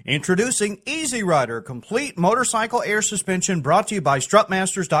products. Introducing Easy Rider Complete Motorcycle Air Suspension, brought to you by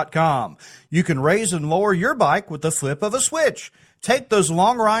Strutmasters.com. You can raise and lower your bike with the flip of a switch. Take those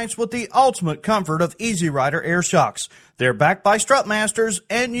long rides with the ultimate comfort of Easy Rider Air Shocks. They're backed by Strutmasters,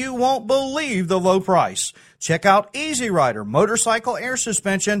 and you won't believe the low price. Check out Easy Rider Motorcycle Air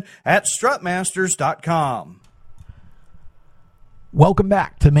Suspension at Strutmasters.com. Welcome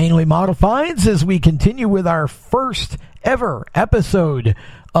back to Mainly Modifieds as we continue with our first ever episode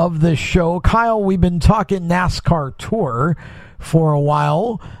of this show. Kyle, we've been talking NASCAR Tour for a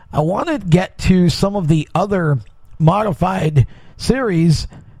while. I want to get to some of the other modified series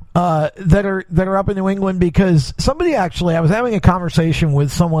that are up in New England, because somebody actually, I was having a conversation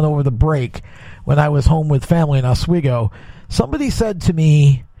with someone over the break when I was home with family in Oswego. Somebody said to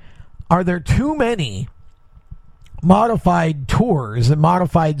me, are there too many modified tours and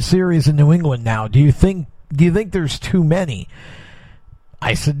modified series in New England now? Do you think there's too many?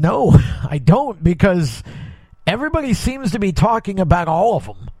 I said, no, I don't, because everybody seems to be talking about all of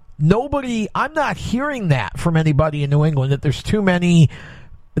them. I'm not hearing that from anybody in New England, that there's too many,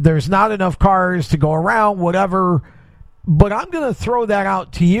 there's not enough cars to go around, whatever. But I'm going to throw that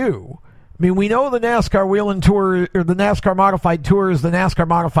out to you. I mean, we know the NASCAR Whelen Tour, or the NASCAR Modified Tour, is the NASCAR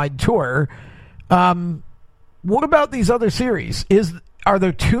Modified Tour. What about these other series? Are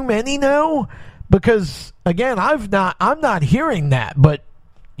there too many now? Because again, I'm not hearing that, but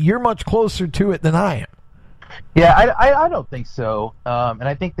you're much closer to it than I am. Yeah, I don't think so. And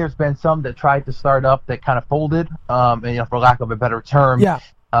I think there's been some that tried to start up that kind of folded, and, for lack of a better term. Yeah.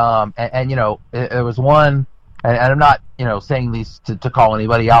 There was one, and I'm not, saying these to call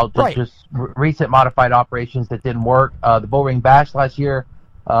anybody out, right. Just recent modified operations that didn't work. The Bullring Bash last year,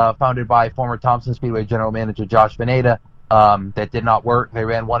 founded by former Thompson Speedway general manager Josh Pineda, that did not work. They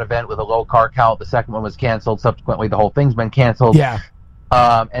ran one event with a low car count. The second one was canceled. Subsequently, the whole thing's been canceled. Yeah.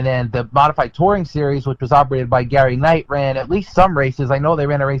 And then the Modified Touring Series, which was operated by Gary Knight, ran at least some races. I know they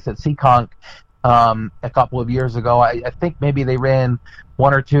ran a race at Seekonk a couple of years ago. I think maybe they ran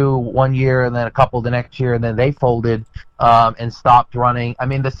one or two one year and then a couple the next year, and then they folded and stopped running. I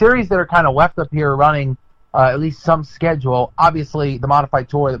mean, the series that are kind of left up here running at least some schedule, obviously the Modified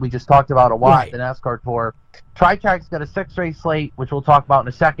Tour that we just talked about a lot, right. The NASCAR Tour. Tri-Trac's got a 6-race slate, which we'll talk about in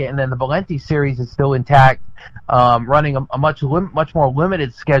a second, and then the Valenti Series is still intact, running a much more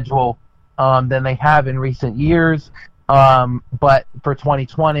limited schedule than they have in recent years, but for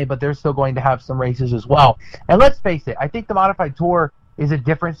 2020, but they're still going to have some races as well. And let's face it, I think the Modified Tour is a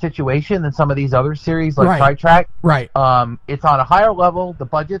different situation than some of these other series like right. Tri-Track. Right. It's on a higher level. The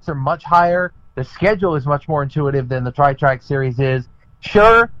budgets are much higher. The schedule is much more intuitive than the Tri-Track series is.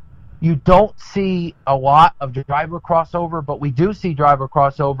 Sure, you don't see a lot of driver crossover, but we do see driver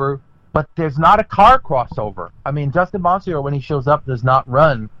crossover, but there's not a car crossover. I mean, Justin Bonsier, when he shows up, does not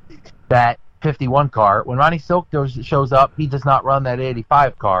run that 51 car. When Ronnie Silk shows up, he does not run that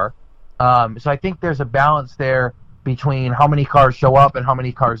 85 car. So I think there's a balance there between how many cars show up and how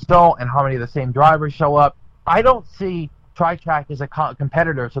many cars don't, and how many of the same drivers show up. I don't see Tri-Track as a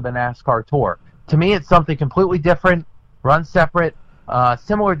competitor to the NASCAR Tour. To me, it's something completely different, run separate,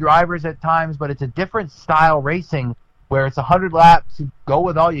 similar drivers at times, but it's a different style racing where it's 100 laps, you go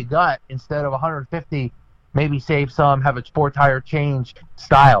with all you got instead of 150, maybe save some, have a 4-tire change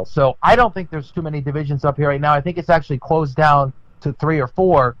style. So I don't think there's too many divisions up here right now. I think it's actually closed down to 3 or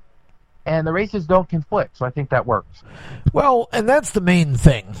 4, and the races don't conflict, so I think that works. Well, and that's the main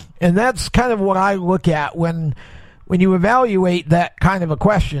thing, and that's kind of what I look at when you evaluate that kind of a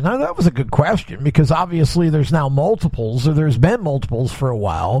question. Now, that was a good question, because obviously there's now multiples, or there's been multiples for a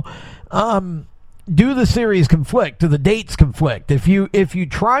while. Do the series conflict? Do the dates conflict? If you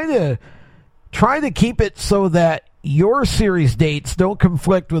try to keep it so that your series dates don't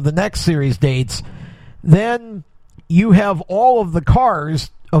conflict with the next series dates, then you have all of the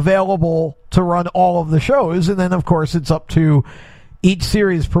cars available to run all of the shows, and then of course it's up to each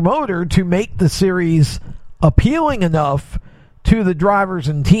series promoter to make the series appealing enough to the drivers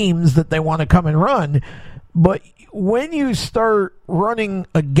and teams that they want to come and run. But when you start running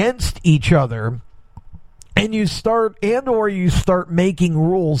against each other, and you start making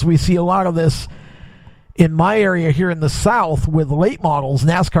rules, we see a lot of this in my area here in the South with late models,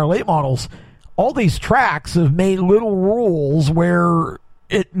 NASCAR late models. All these tracks have made little rules where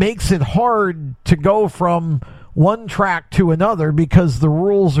it makes it hard to go from one track to another, because the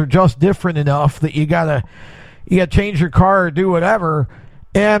rules are just different enough that you gotta change your car or do whatever.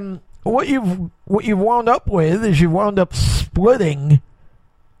 And what you've wound up with is you've wound up splitting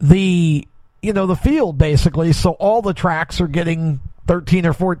the field, basically, so all the tracks are getting 13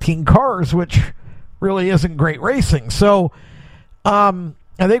 or 14 cars, which really isn't great racing. So I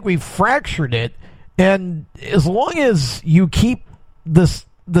think we've fractured it, and as long as you keep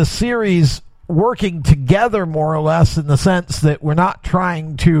the series working together more or less, in the sense that we're not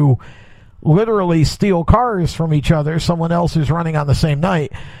trying to literally steal cars from each other, someone else who's running on the same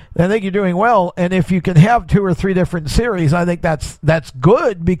night, I think you're doing well. And if you can have 2 or 3 different series, I think that's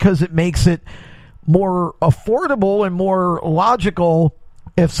good, because it makes it more affordable and more logical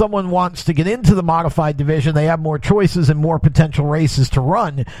if someone wants to get into the modified division, they have more choices and more potential races to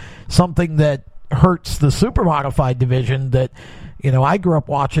run. Something that hurts the super modified division that, I grew up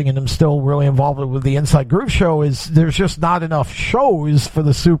watching and I'm still really involved with the Inside Groove show is there's just not enough shows for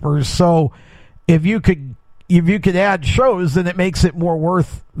the supers. So if you could add shows, then it makes it more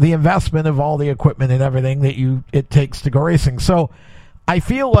worth the investment of all the equipment and everything that it takes to go racing. So I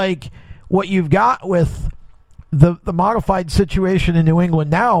feel like what you've got with the modified situation in New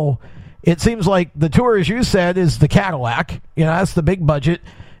England now, it seems like the Tour, as you said, is the Cadillac. That's the big budget.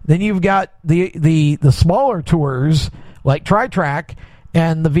 Then you've got the smaller tours like Tri-Track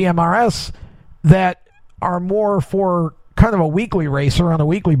and the VMRS that are more for kind of a weekly racer on a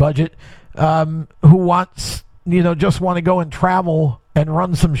weekly budget who wants, just want to go and travel and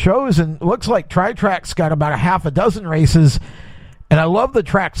run some shows. And it looks like Tri-Track's got about a half a dozen races. And I love the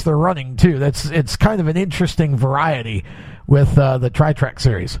tracks they're running, too. It's kind of an interesting variety with the Tri-Track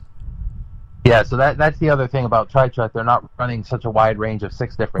series. Yeah, so that's the other thing about Tri-Track. They're not running such a wide range of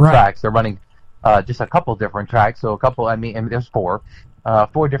 6 different tracks. They're running just a couple different tracks. So there's 4.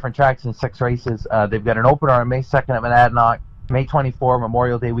 4 different tracks in 6 races. They've got an opener on May 2nd at Monadnock, May 24,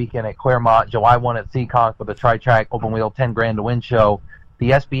 Memorial Day weekend at Claremont, July 1 at Seekonk with a Tri-Track open wheel 10 grand to win show,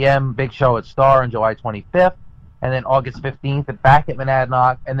 the SBM big show at Star on July 25th, and then August 15th back at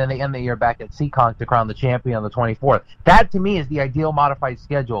Monadnock, and then they end the year back at Seekonk to crown the champion on the 24th. That, to me, is the ideal modified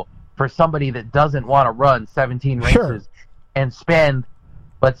schedule for somebody that doesn't want to run 17 races and spend,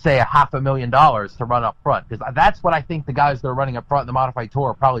 let's say, $500,000 to run up front. Because that's what I think the guys that are running up front in the modified tour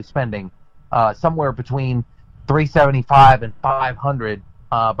are probably spending somewhere between $375 and $500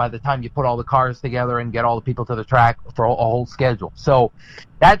 by the time you put all the cars together and get all the people to the track for a whole schedule. So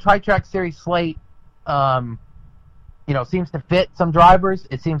that Tri-Track Series slate, seems to fit some drivers.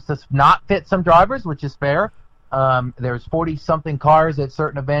 It seems to not fit some drivers, which is fair. There's 40-something cars at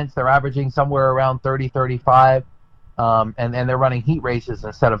certain events. They're averaging somewhere around 30, 35, and they're running heat races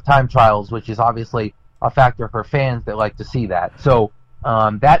instead of time trials, which is obviously a factor for fans that like to see that. So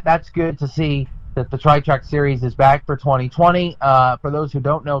that's good to see that the Tri-Track Series is back for 2020. For those who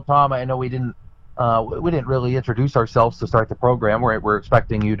don't know, Tom, I know we didn't really introduce ourselves to start the program. We're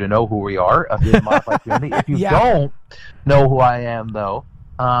expecting you to know who we are of the modified community. If you don't know who I am, though,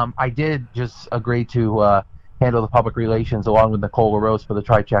 I did just agree to handle the public relations along with Nicole LaRose for the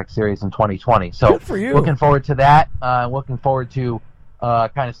Tri-Track Series in 2020. So good for you. Looking forward to that. Looking forward to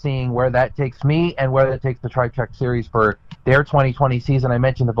kind of seeing where that takes me and where that takes the Tri-Track Series for their 2020 season. I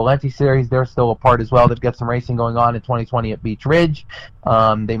mentioned the Valenti Series. They're still a part as well. They've got some racing going on in 2020 at Beach Ridge.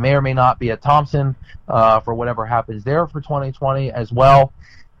 They may or may not be at Thompson for whatever happens there for 2020 as well.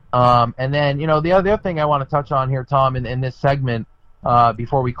 And then, the other thing I want to touch on here, Tom, in this segment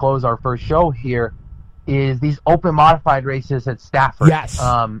before we close our first show here, is these open modified races at Stafford. Yes.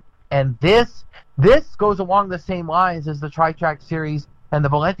 And this goes along the same lines as the Tri-Track Series and the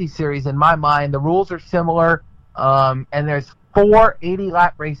Valenti Series. In my mind, the rules are similar, and there's 4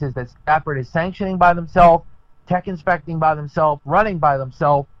 80-lap races that Stafford is sanctioning by themselves, tech inspecting by themselves, running by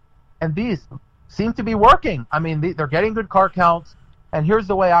themselves, and these seem to be working. I mean, they're getting good car counts, and here's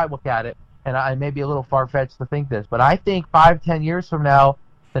the way I look at it, and I may be a little far-fetched to think this, but I think 5-10 years from now,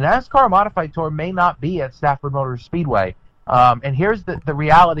 the NASCAR Modified Tour may not be at Stafford Motor Speedway. And here's the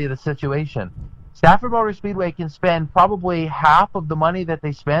reality of the situation. Stafford Motor Speedway can spend probably half of the money that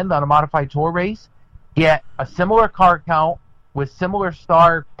they spend on a Modified Tour race, get a similar car count with similar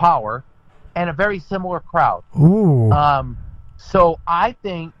star power, and a very similar crowd. Ooh. So I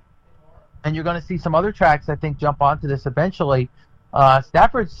think, and you're going to see some other tracks, I think, jump onto this eventually,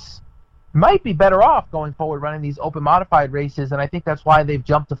 Stafford's might be better off going forward running these open modified races, and I think that's why they've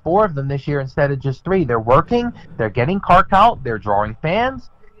jumped to 4 of them this year instead of just 3. They're working, they're getting car count, they're drawing fans,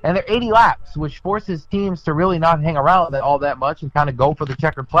 and they're 80 laps, which forces teams to really not hang around all that much and kind of go for the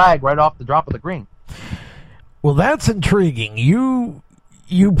checkered flag right off the drop of the green. Well, that's intriguing.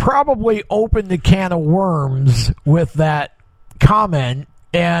 You probably opened a can of worms with that comment,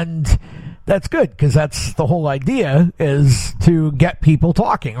 and that's good, because that's the whole idea, is to get people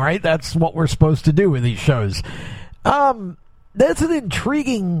talking, right? That's what we're supposed to do with these shows. That's an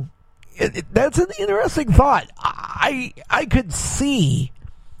intriguing, that's an interesting thought. I could see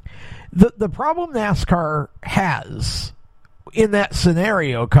the problem NASCAR has in that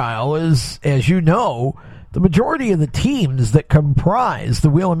scenario, Kyle, is, as you know, the majority of the teams that comprise the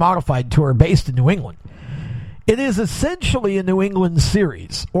Wheel and Modified Tour are based in New England. It is essentially a New England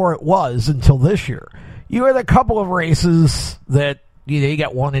series, or it was until this year. You had a couple of races that, you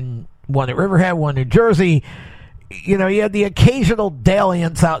got one at Riverhead, one in New Jersey. You had the occasional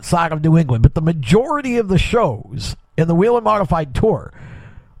dalliance outside of New England, but the majority of the shows in the Wheel and Modified Tour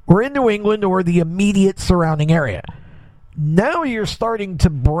were in New England or the immediate surrounding area. Now you're starting to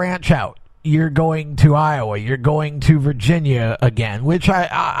branch out. You're going to Iowa. You're going to Virginia again, which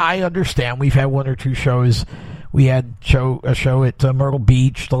I understand. We've had one or two shows. We had a show at Myrtle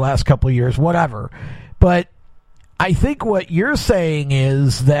Beach the last couple of years, whatever. But I think what you're saying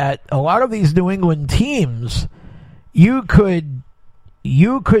is that a lot of these New England teams, you could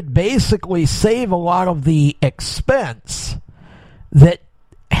basically save a lot of the expense that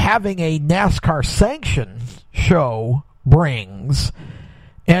having a NASCAR sanctioned show brings,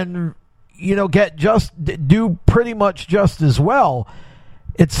 and do pretty much just as well.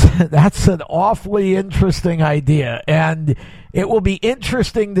 That's an awfully interesting idea, and it will be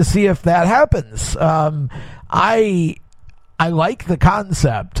interesting to see if that happens. I like the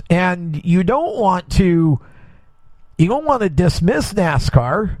concept, and you don't want to dismiss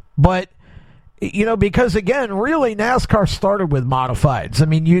NASCAR, but because again, really NASCAR started with modifieds. I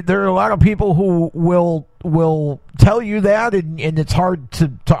mean, there are a lot of people who will tell you that, and it's hard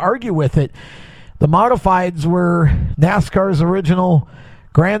to argue with it. The modifieds were NASCAR's original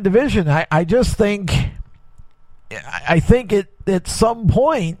Grand Division. I think at some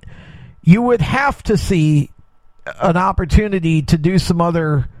point you would have to see an opportunity to do some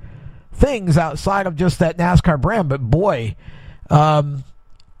other things outside of just that NASCAR brand. But boy,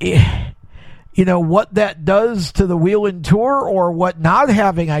 what that does to the Whelen Tour, or what not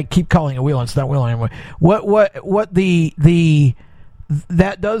having, I keep calling it Whelen, it's not Whelen anymore. What that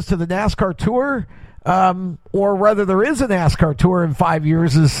does to the NASCAR Tour, or whether there is a NASCAR Tour in 5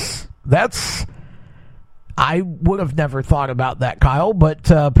 years, I would have never thought about that, Kyle, but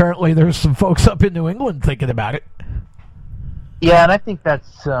apparently there's some folks up in New England thinking about it. Yeah, and I think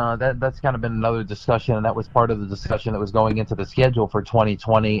that's kind of been another discussion, and that was part of the discussion that was going into the schedule for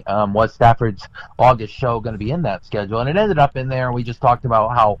 2020. Was Stafford's August show going to be in that schedule? And it ended up in there, and we just talked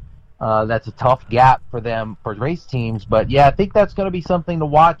about how that's a tough gap for them, for race teams. But, yeah, I think that's going to be something to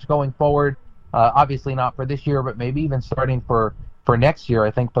watch going forward. Obviously not for this year, but maybe even starting for next year. I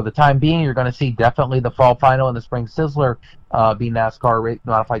think for the time being, you're going to see definitely the Fall Final and the Spring Sizzler be NASCAR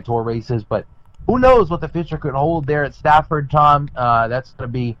Modified Tour races, but who knows what the future could hold there at Stafford, Tom. That's going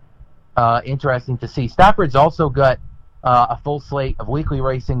to be interesting to see. Stafford's also got a full slate of weekly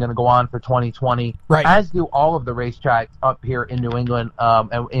racing going to go on for 2020, right, as do all of the racetracks up here in New England.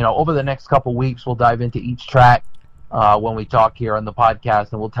 And over the next couple weeks, we'll dive into each track when we talk here on the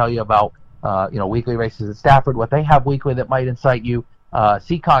podcast, and we'll tell you about weekly races at Stafford, what they have weekly that might incite you.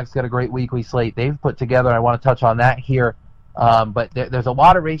 Seacock's got a great weekly slate they've put together. I want to touch on that here. But there's a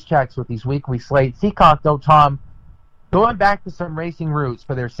lot of racetracks with these weekly slates. Seacock, though, Tom, going back to some racing roots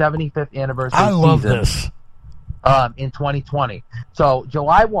for their 75th anniversary season. I love this. In 2020. So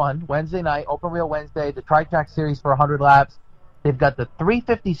July 1, Wednesday night, Open Wheel Wednesday, the Tri-Track Series for 100 laps. They've got the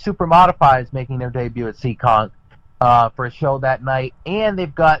 350 Super Modifieds making their debut at Seacock for a show that night. And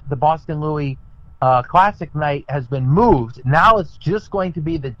they've got the Boston Louis Classic night has been moved. Now it's just going to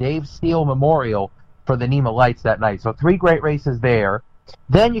be the Dave Steele Memorial for the NEMA Lights that night. So 3 great races there.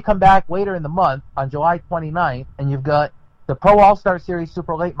 Then you come back later in the month on July 29th, and you've got the Pro All-Star Series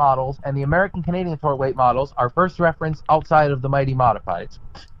Super Late Models and the American Canadian Tour Late Models, our first reference outside of the Mighty Modifieds.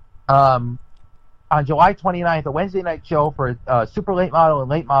 On July 29th, a Wednesday night show for a Super Late Model and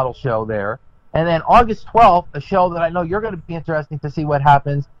Late Model show there. And then August 12th, a show that I know you're going to be interesting to see what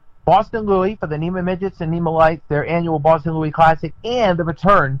happens. Boston Louis for the NEMA Midgets and NEMA Lights, their annual Boston Louis Classic, and the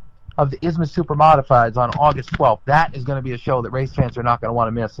return of the ISMA Super Modifieds on August 12th. That is going to be a show that race fans are not going to want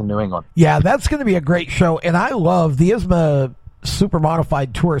to miss in New England. Yeah, that's going to be a great show, and I love the ISMA Super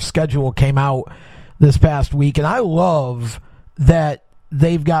Modified Tour schedule came out this past week, and I love that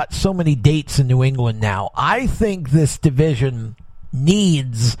they've got so many dates in New England now. I think this division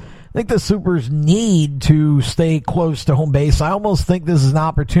I think the Supers need to stay close to home base. I almost think this is an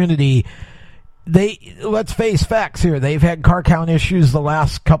opportunity. Let's face facts here. They've had car count issues the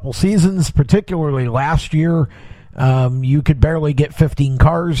last couple seasons, particularly last year. You could barely get 15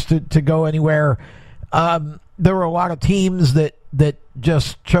 cars to go anywhere. There were a lot of teams that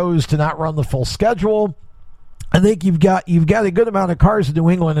just chose to not run the full schedule. I think you've got a good amount of cars in New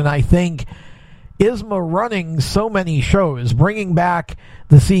England, and I think ISMA running so many shows, bringing back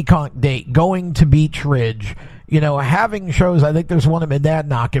the Seacock date, going to Beech Ridge, having shows. I think there's one at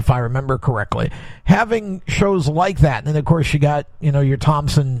Monadnock, if I remember correctly. Having shows like that, and then of course you got your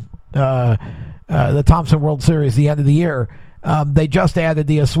Thompson, the Thompson World Series, the end of the year. They just added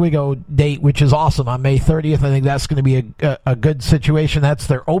the Oswego date, which is awesome, on May 30th. I think that's going to be a good situation. That's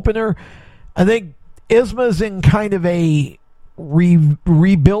their opener. I think ISMA's in kind of a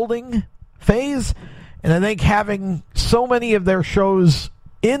rebuilding phase, and I think having so many of their shows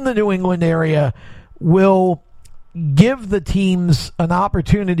in the New England area will give the teams an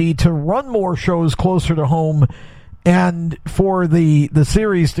opportunity to run more shows closer to home and for the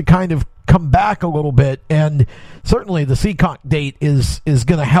series to kind of come back a little bit. And certainly the Seekonk date is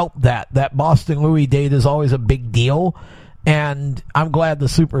going to help that. That Boston Louis date is always a big deal, and I'm glad the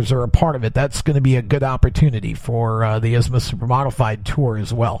Supers are a part of it. That's going to be a good opportunity for the ISMA Supermodified Tour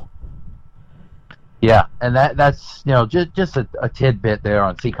as well. Yeah, and that's just a tidbit there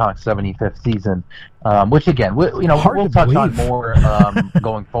on Seaconk's 75th season, which again we'll touch on more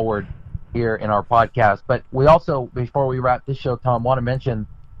going forward here in our podcast. But we also, before we wrap this show, Tom, want to mention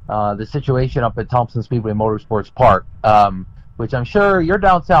the situation up at Thompson Speedway Motorsports Park, which I'm sure you're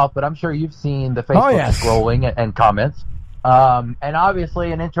down south, but I'm sure you've seen the Facebook scrolling and comments. And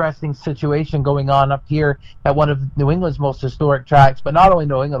obviously an interesting situation going on up here at one of New England's most historic tracks, but not only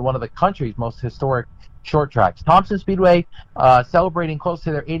New England, one of the country's most historic short tracks. Thompson Speedway celebrating close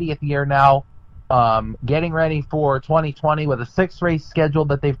to their 80th year now, getting ready for 2020 with a 6 race schedule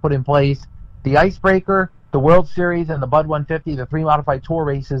that they've put in place. The Icebreaker, the World Series, and the Bud 150, the 3 modified tour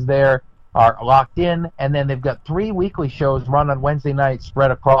races there are locked in, and then they've got 3 weekly shows run on Wednesday nights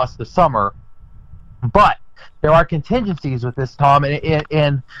spread across the summer. But there are contingencies with this, Tom,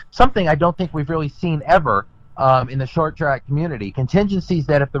 and something I don't think we've really seen ever in the short track community. Contingencies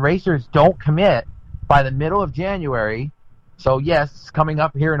that if the racers don't commit by the middle of January, so yes, coming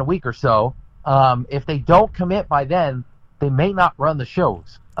up here in a week or so, if they don't commit by then, they may not run the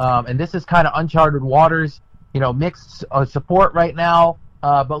shows. And this is kind of uncharted waters, mixed support right now.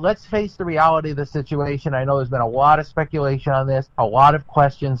 But let's face the reality of the situation. I know there's been a lot of speculation on this, a lot of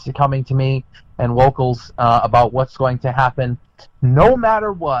questions coming to me and locals about what's going to happen. No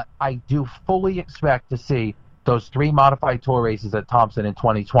matter what, I do fully expect to see those 3 modified tour races at Thompson in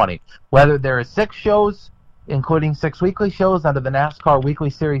 2020. Whether there are 6 shows, including 6 weekly shows under the NASCAR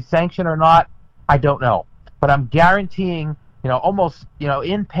Weekly Series sanction or not, I don't know. But I'm guaranteeing, almost,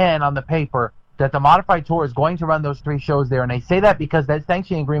 in pen on the paper, that the modified tour is going to run those 3 shows there. And I say that because that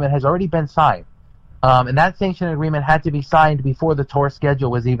sanctioning agreement has already been signed. And that sanctioning agreement had to be signed before the tour schedule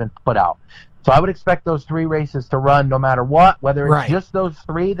was even put out. So I would expect those 3 races to run no matter what, whether it's just those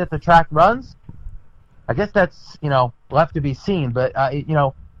 3 that the track runs. I guess that's, left to be seen. But,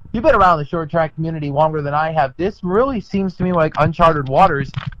 you've been around the short track community longer than I have. This really seems to me like uncharted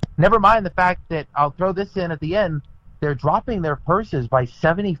waters. Never mind the fact that, I'll throw this in at the end, they're dropping their purses by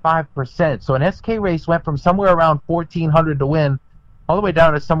 75%. So an SK race went from somewhere around $1,400 to win all the way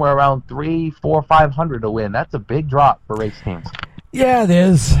down to somewhere around $300, $400, $500 to win. That's a big drop for race teams. Yeah, it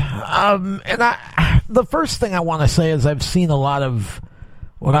is. The first thing I want to say is I've seen a lot of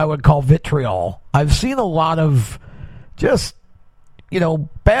what I would call vitriol. I've seen a lot of just,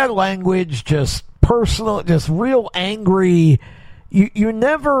 bad language, just personal, just real angry. You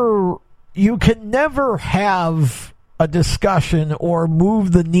can never have a discussion or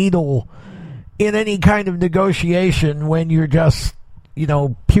move the needle in any kind of negotiation when you're just,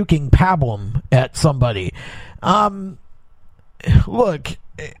 puking pablum at somebody. Look,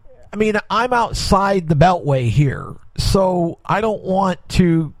 I'm outside the Beltway here, so I don't want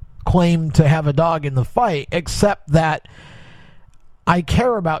to claim to have a dog in the fight, except that I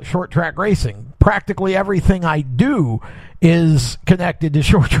care about short track racing. Practically everything I do is connected to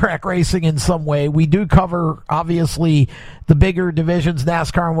short track racing in some way. We do cover, obviously, the bigger divisions,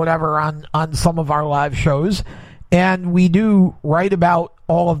 NASCAR and whatever, on some of our live shows. And we do write about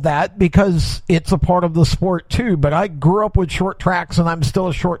all of that because it's a part of the sport too. But I grew up with short tracks and I'm still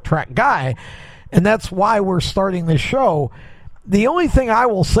a short track guy. And that's why we're starting this show. The only thing I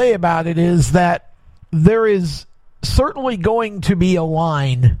will say about it is that there is certainly going to be a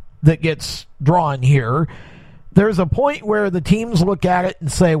line that gets drawn here. There's a point where the teams look at it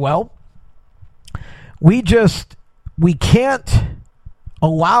and say, well, we can't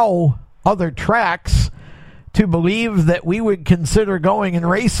allow other tracks to believe that we would consider going and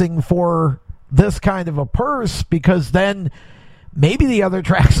racing for this kind of a purse, because then maybe the other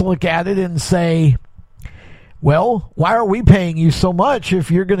tracks look at it and say, well, why are we paying you so much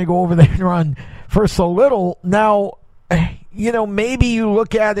if you're going to go over there and run for so little? Now, maybe you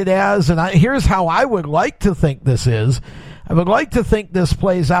look at it as, and here's how I would like to think this is. I would like to think this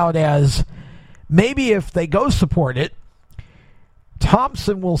plays out as, maybe if they go support it,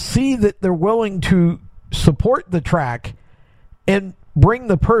 Thompson will see that they're willing to support the track and bring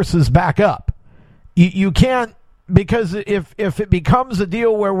the purses back up. You can't, because if it becomes a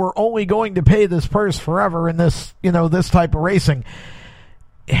deal where we're only going to pay this purse forever in this, this type of racing,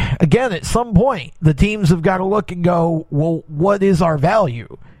 again, at some point, the teams have got to look and go, well, what is our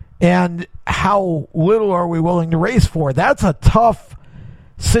value? And how little are we willing to race for? That's a tough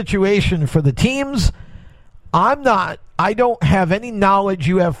situation for the teams. I don't have any knowledge.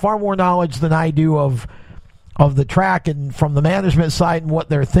 You have far more knowledge than I do of the track and from the management side and what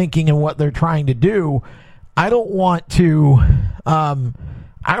they're thinking and what they're trying to do. I don't want to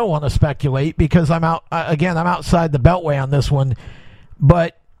speculate because I'm outside the beltway on this one,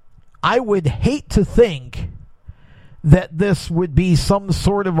 but I would hate to think that this would be some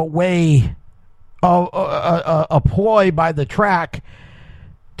sort of a way of a ploy by the track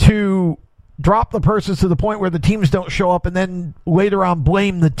to drop the purses to the point where the teams don't show up and then later on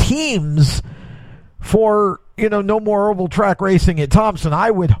blame the teams for, no more oval track racing at Thompson.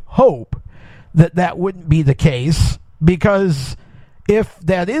 I would hope that wouldn't be the case, because if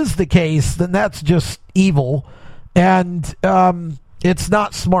that is the case, then that's just evil, and it's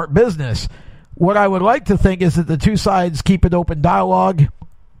not smart business. What I would like to think is that the two sides keep an open dialogue,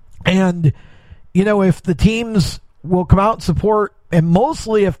 and, if the teams will come out and support, and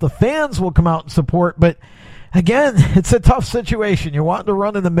mostly if the fans will come out and support, but again, it's a tough situation. You're wanting to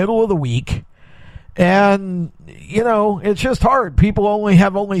run in the middle of the week, and, it's just hard. People only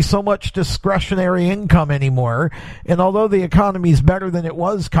have so much discretionary income anymore. And although the economy's better than it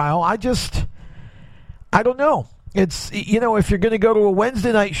was, Kyle, I don't know. It's, if you're going to go to a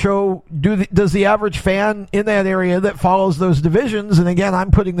Wednesday night show, does the average fan in that area that follows those divisions, and again,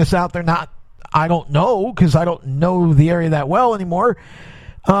 I'm putting this out there, I don't know, because I don't know the area that well anymore.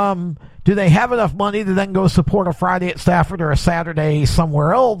 Do they have enough money to then go support a Friday at Stafford or a Saturday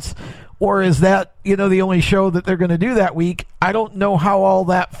somewhere else? Or is that, the only show that they're going to do that week? I don't know how all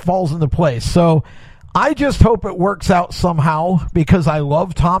that falls into place. So I just hope it works out somehow, because I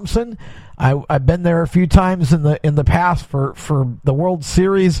love Thompson. I've been there a few times in the past for the World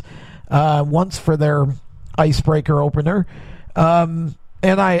Series, once for their icebreaker opener. And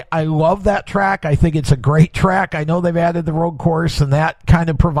I love that track. I think it's a great track. I know they've added the road course, and that kind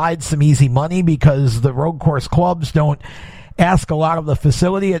of provides some easy money because the road course clubs don't ask a lot of the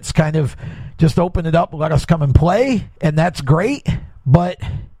facility. It's kind of just open it up, let us come and play, and that's great. But,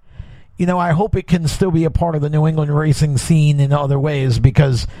 I hope it can still be a part of the New England racing scene in other ways,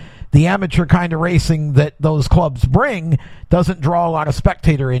 because the amateur kind of racing that those clubs bring doesn't draw a lot of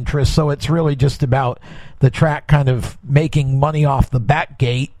spectator interest, so it's really just about the track kind of making money off the back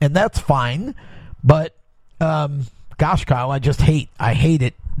gate, and that's fine. But, gosh, Kyle, I hate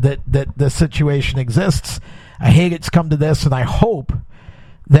it that this situation exists. I hate it's come to this, and I hope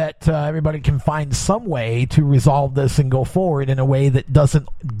that everybody can find some way to resolve this and go forward in a way that doesn't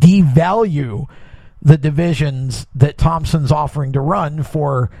devalue the divisions that Thompson's offering to run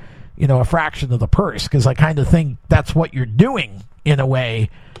for, a fraction of the purse, because I kind of think that's what you're doing in a way.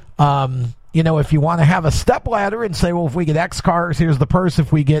 If you want to have a step ladder and say, well, if we get X cars, here's the purse.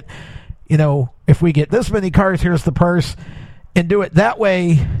 If we get, if we get this many cars, here's the purse, and do it that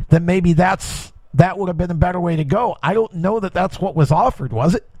way, then maybe that would have been a better way to go. I don't know that that's what was offered,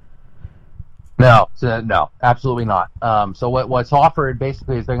 was it? No, absolutely not. So what's offered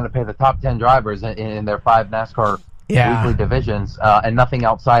basically is they're going to pay the top 10 drivers in their 5 NASCAR weekly divisions, and nothing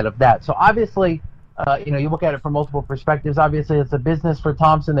outside of that. So obviously, you look at it from multiple perspectives. Obviously, it's a business for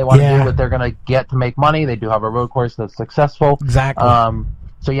Thompson. They want to do what they're going to get to make money. They do have a road course that's successful. Exactly.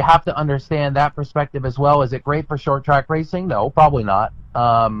 So you have to understand that perspective as well. Is it great for short track racing? No, probably not.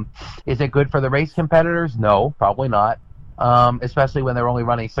 Is it good for the race competitors? No, probably not. Especially when they're only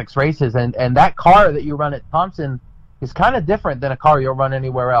running 6 races. And that car that you run at Thompson is kind of different than a car you'll run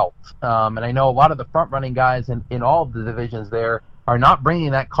anywhere else. And I know a lot of the front-running guys in all of the divisions there are not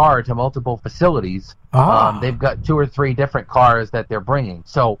bringing that car to multiple facilities. They've got 2 or 3 different cars that they're bringing.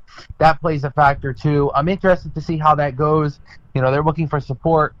 So that plays a factor, too. I'm interested to see how that goes. They're looking for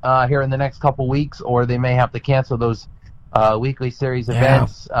support here in the next couple weeks, or they may have to cancel those weekly series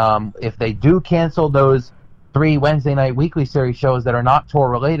events. If they do cancel those 3 Wednesday night weekly series shows that are not tour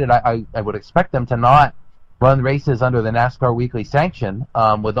related, I would expect them to not run races under the NASCAR weekly sanction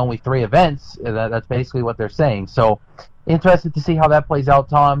with only 3 events. That's basically what they're saying. So interested to see how that plays out,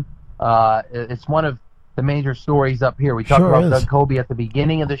 Tom. It's one of the major stories up here. We talked about Doug Coby at the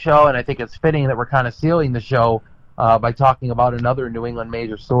beginning of the show, and I think it's fitting that we're kind of sealing the show by talking about another New England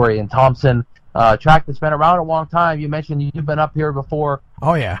major story in Thompson, track that's been around a long time. You mentioned you've been up here before.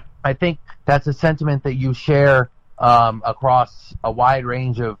 Oh, yeah. I think that's a sentiment that you share across a wide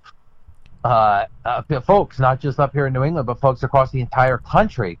range of folks, not just up here in New England, but folks across the entire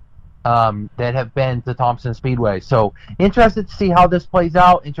country that have been to Thompson Speedway. So interested to see how this plays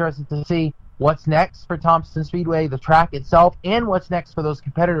out, interested to see what's next for Thompson Speedway, the track itself, and what's next for those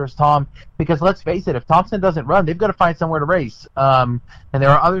competitors, Tom, because let's face it, if Thompson doesn't run, they've got to find somewhere to race. And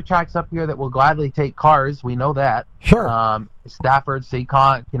there are other tracks up here that will gladly take cars. We know that. Sure. Stafford,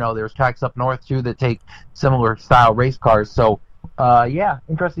 Seekonk. There's tracks up north too that take similar style race cars. So,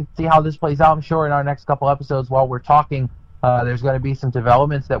 interesting to see how this plays out. I'm sure in our next couple episodes while we're talking, there's going to be some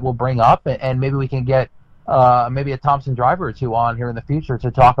developments that we'll bring up, and maybe we can get maybe a Thompson driver or two on here in the future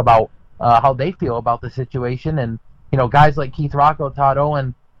to talk about how they feel about the situation. And, guys like Keith Rocco, Todd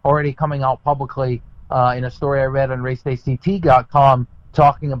Owen already coming out publicly in a story I read on RaceDayCT.com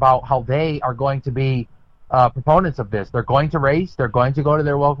talking about how they are going to be proponents of this. They're going to race. They're going to go to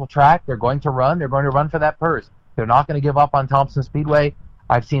their local track. They're going to run. They're going to run for that purse. They're not going to give up on Thompson Speedway.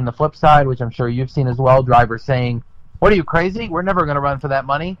 I've seen the flip side, which I'm sure you've seen as well, drivers saying, what are you, crazy? We're never going to run for that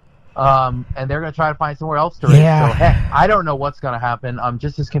money. And they're going to try to find somewhere else to race. Yeah. So, heck, I don't know what's going to happen. I'm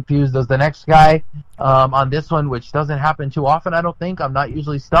just as confused as the next guy on this one, which doesn't happen too often, I don't think. I'm not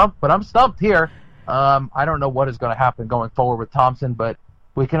usually stumped, but I'm stumped here. I don't know what is going to happen going forward with Thompson, but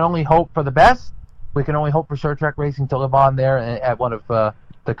we can only hope for the best. We can only hope for Short Track Racing to live on there at one of the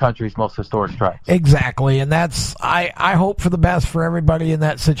country's most historic tracks. Exactly, and that's I hope for the best for everybody in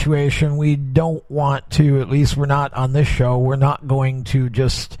that situation. We don't want to, at least we're not on this show, we're not going to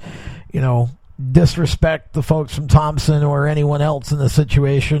just, disrespect the folks from Thompson or anyone else in the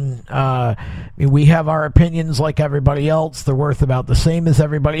situation. We have our opinions like everybody else. They're worth about the same as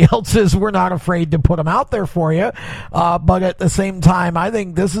everybody else's. We're not afraid to put them out there for you. But at the same time, I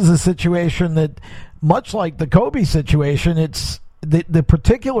think this is a situation that, much like the Kobe situation, it's the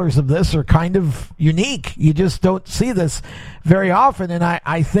particulars of this are kind of unique. You just don't see this very often. And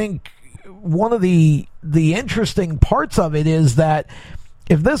I think one of the interesting parts of it is that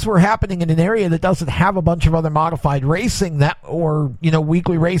if this were happening in an area that doesn't have a bunch of other modified racing or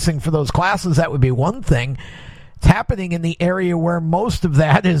weekly racing for those classes, that would be one thing. It's happening in the area where most of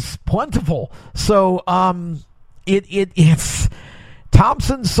that is plentiful. So it's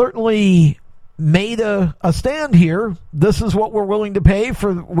Thompson certainly made a stand here. This is what we're willing to pay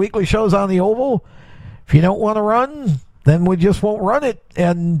for weekly shows on the oval. If you don't want to run, then we just won't run it.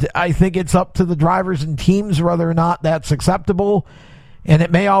 And I think it's up to the drivers and teams whether or not that's acceptable. And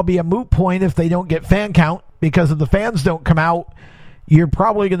it may all be a moot point if they don't get fan count, because if the fans don't come out, you're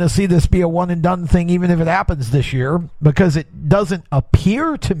probably going to see this be a one-and-done thing, even if it happens this year, because it doesn't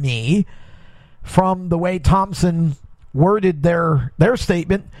appear to me, from the way Thompson worded their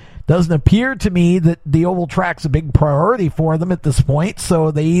statement, doesn't appear to me that the oval track's a big priority for them at this point.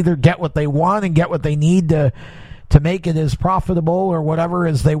 So they either get what they want and get what they need to make it as profitable or whatever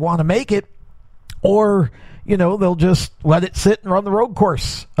as they want to make it, or they'll just let it sit and run the road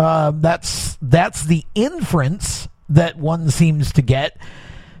course. That's the inference that one seems to get.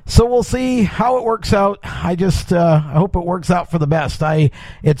 So we'll see how it works out. I hope it works out for the best.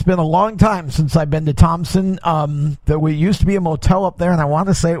 It's been a long time since I've been to Thompson. There used to be a motel up there, and I want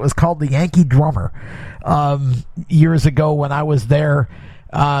to say it was called the Yankee Drummer years ago when I was there.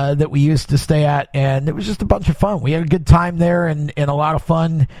 That we used to stay at, and it was just a bunch of fun. We had a good time there and a lot of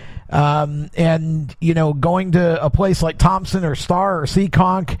fun. And going to a place like Thompson or Star or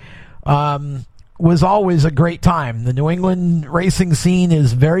Seekonk was always a great time. The New England racing scene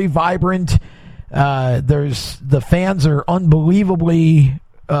is very vibrant. The fans are unbelievably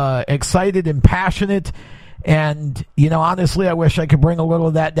excited and passionate. And, honestly, I wish I could bring a little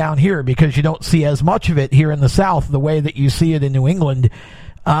of that down here, because you don't see as much of it here in the South the way that you see it in New England,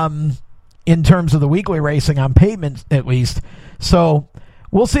 in terms of the weekly racing on pavement, at least. So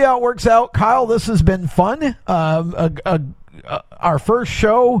we'll see how it works out. Kyle, this has been fun. Our first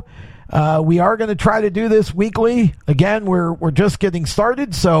show. We are going to try to do this weekly. Again, we're just getting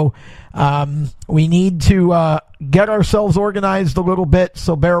started, so we need to get ourselves organized a little bit,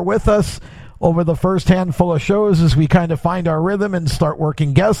 so bear with us over the first handful of shows as we kind of find our rhythm and start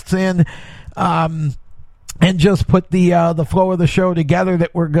working guests in, and just put the flow of the show together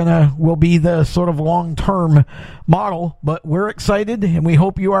that will be the sort of long-term model. But we're excited, and we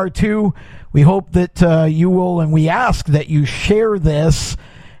hope you are too. We hope that you will, and we ask that you share this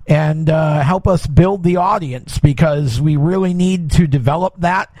and help us build the audience, because we really need to develop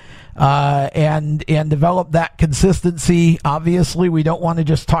that and develop that consistency. Obviously, we don't want to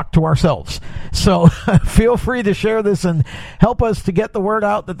just talk to ourselves. So feel free to share this and help us to get the word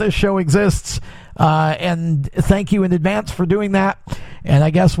out that this show exists. And thank you in advance for doing that. And I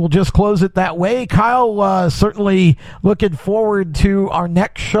guess we'll just close it that way. Kyle, certainly looking forward to our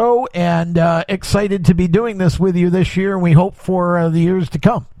next show, and excited to be doing this with you this year, and we hope for the years to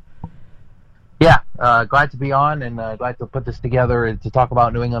come. Yeah, glad to be on, and glad to put this together and to talk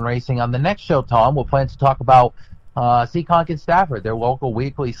about New England racing. On the next show, Tom, we'll plan to talk about Seekonk and Stafford, their local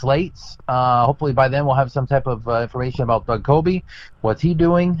weekly slates. Hopefully by then we'll have some type of information about Doug Kobe, what's he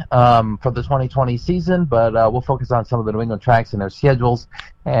doing for the 2020 season, but we'll focus on some of the New England tracks and their schedules.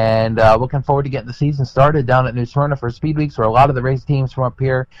 And looking forward to getting the season started down at New Smyrna for Speed Weeks, where a lot of the race teams from up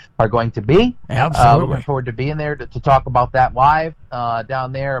here are going to be. Absolutely. Looking forward to being there to talk about that live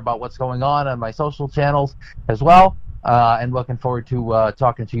down there, about what's going on my social channels as well. And looking forward to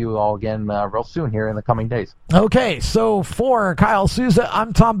talking to you all again real soon here in the coming days. Okay, so for Kyle Souza,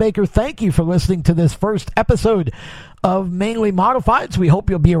 I'm Tom Baker. Thank you for listening to this first episode of Mainly Modifieds. We hope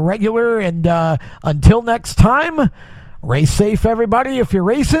you'll be a regular, and until next time, race safe, everybody, if you're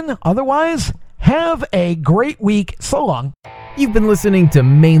racing. Otherwise, have a great week. So long. You've been listening to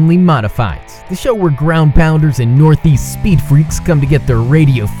Mainly Modifieds, the show where ground pounders and Northeast speed freaks come to get their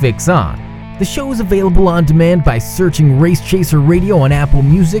radio fix on. The show is available on demand by searching Race Chaser Radio on Apple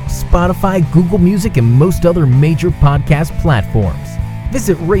Music, Spotify, Google Music, and most other major podcast platforms.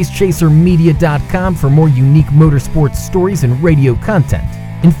 Visit racechasermedia.com for more unique motorsports stories and radio content.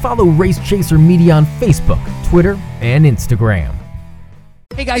 And follow Race Chaser Media on Facebook, Twitter, and Instagram.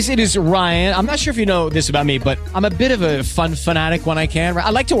 Hey guys, it is Ryan. I'm not sure if you know this about me, but I'm a bit of a fun fanatic when I can. I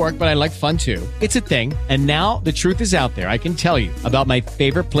like to work, but I like fun too. It's a thing. And now the truth is out there. I can tell you about my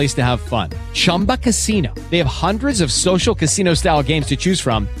favorite place to have fun. Chumba Casino. They have hundreds of social casino style games to choose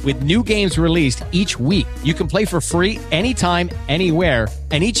from with new games released each week. You can play for free anytime, anywhere.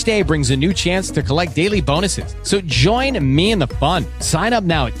 And each day brings a new chance to collect daily bonuses. So join me in the fun. Sign up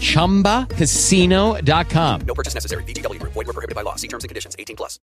now at ChumbaCasino.com. No purchase necessary. VGW Group. Void where prohibited by law. See terms and conditions. 18+.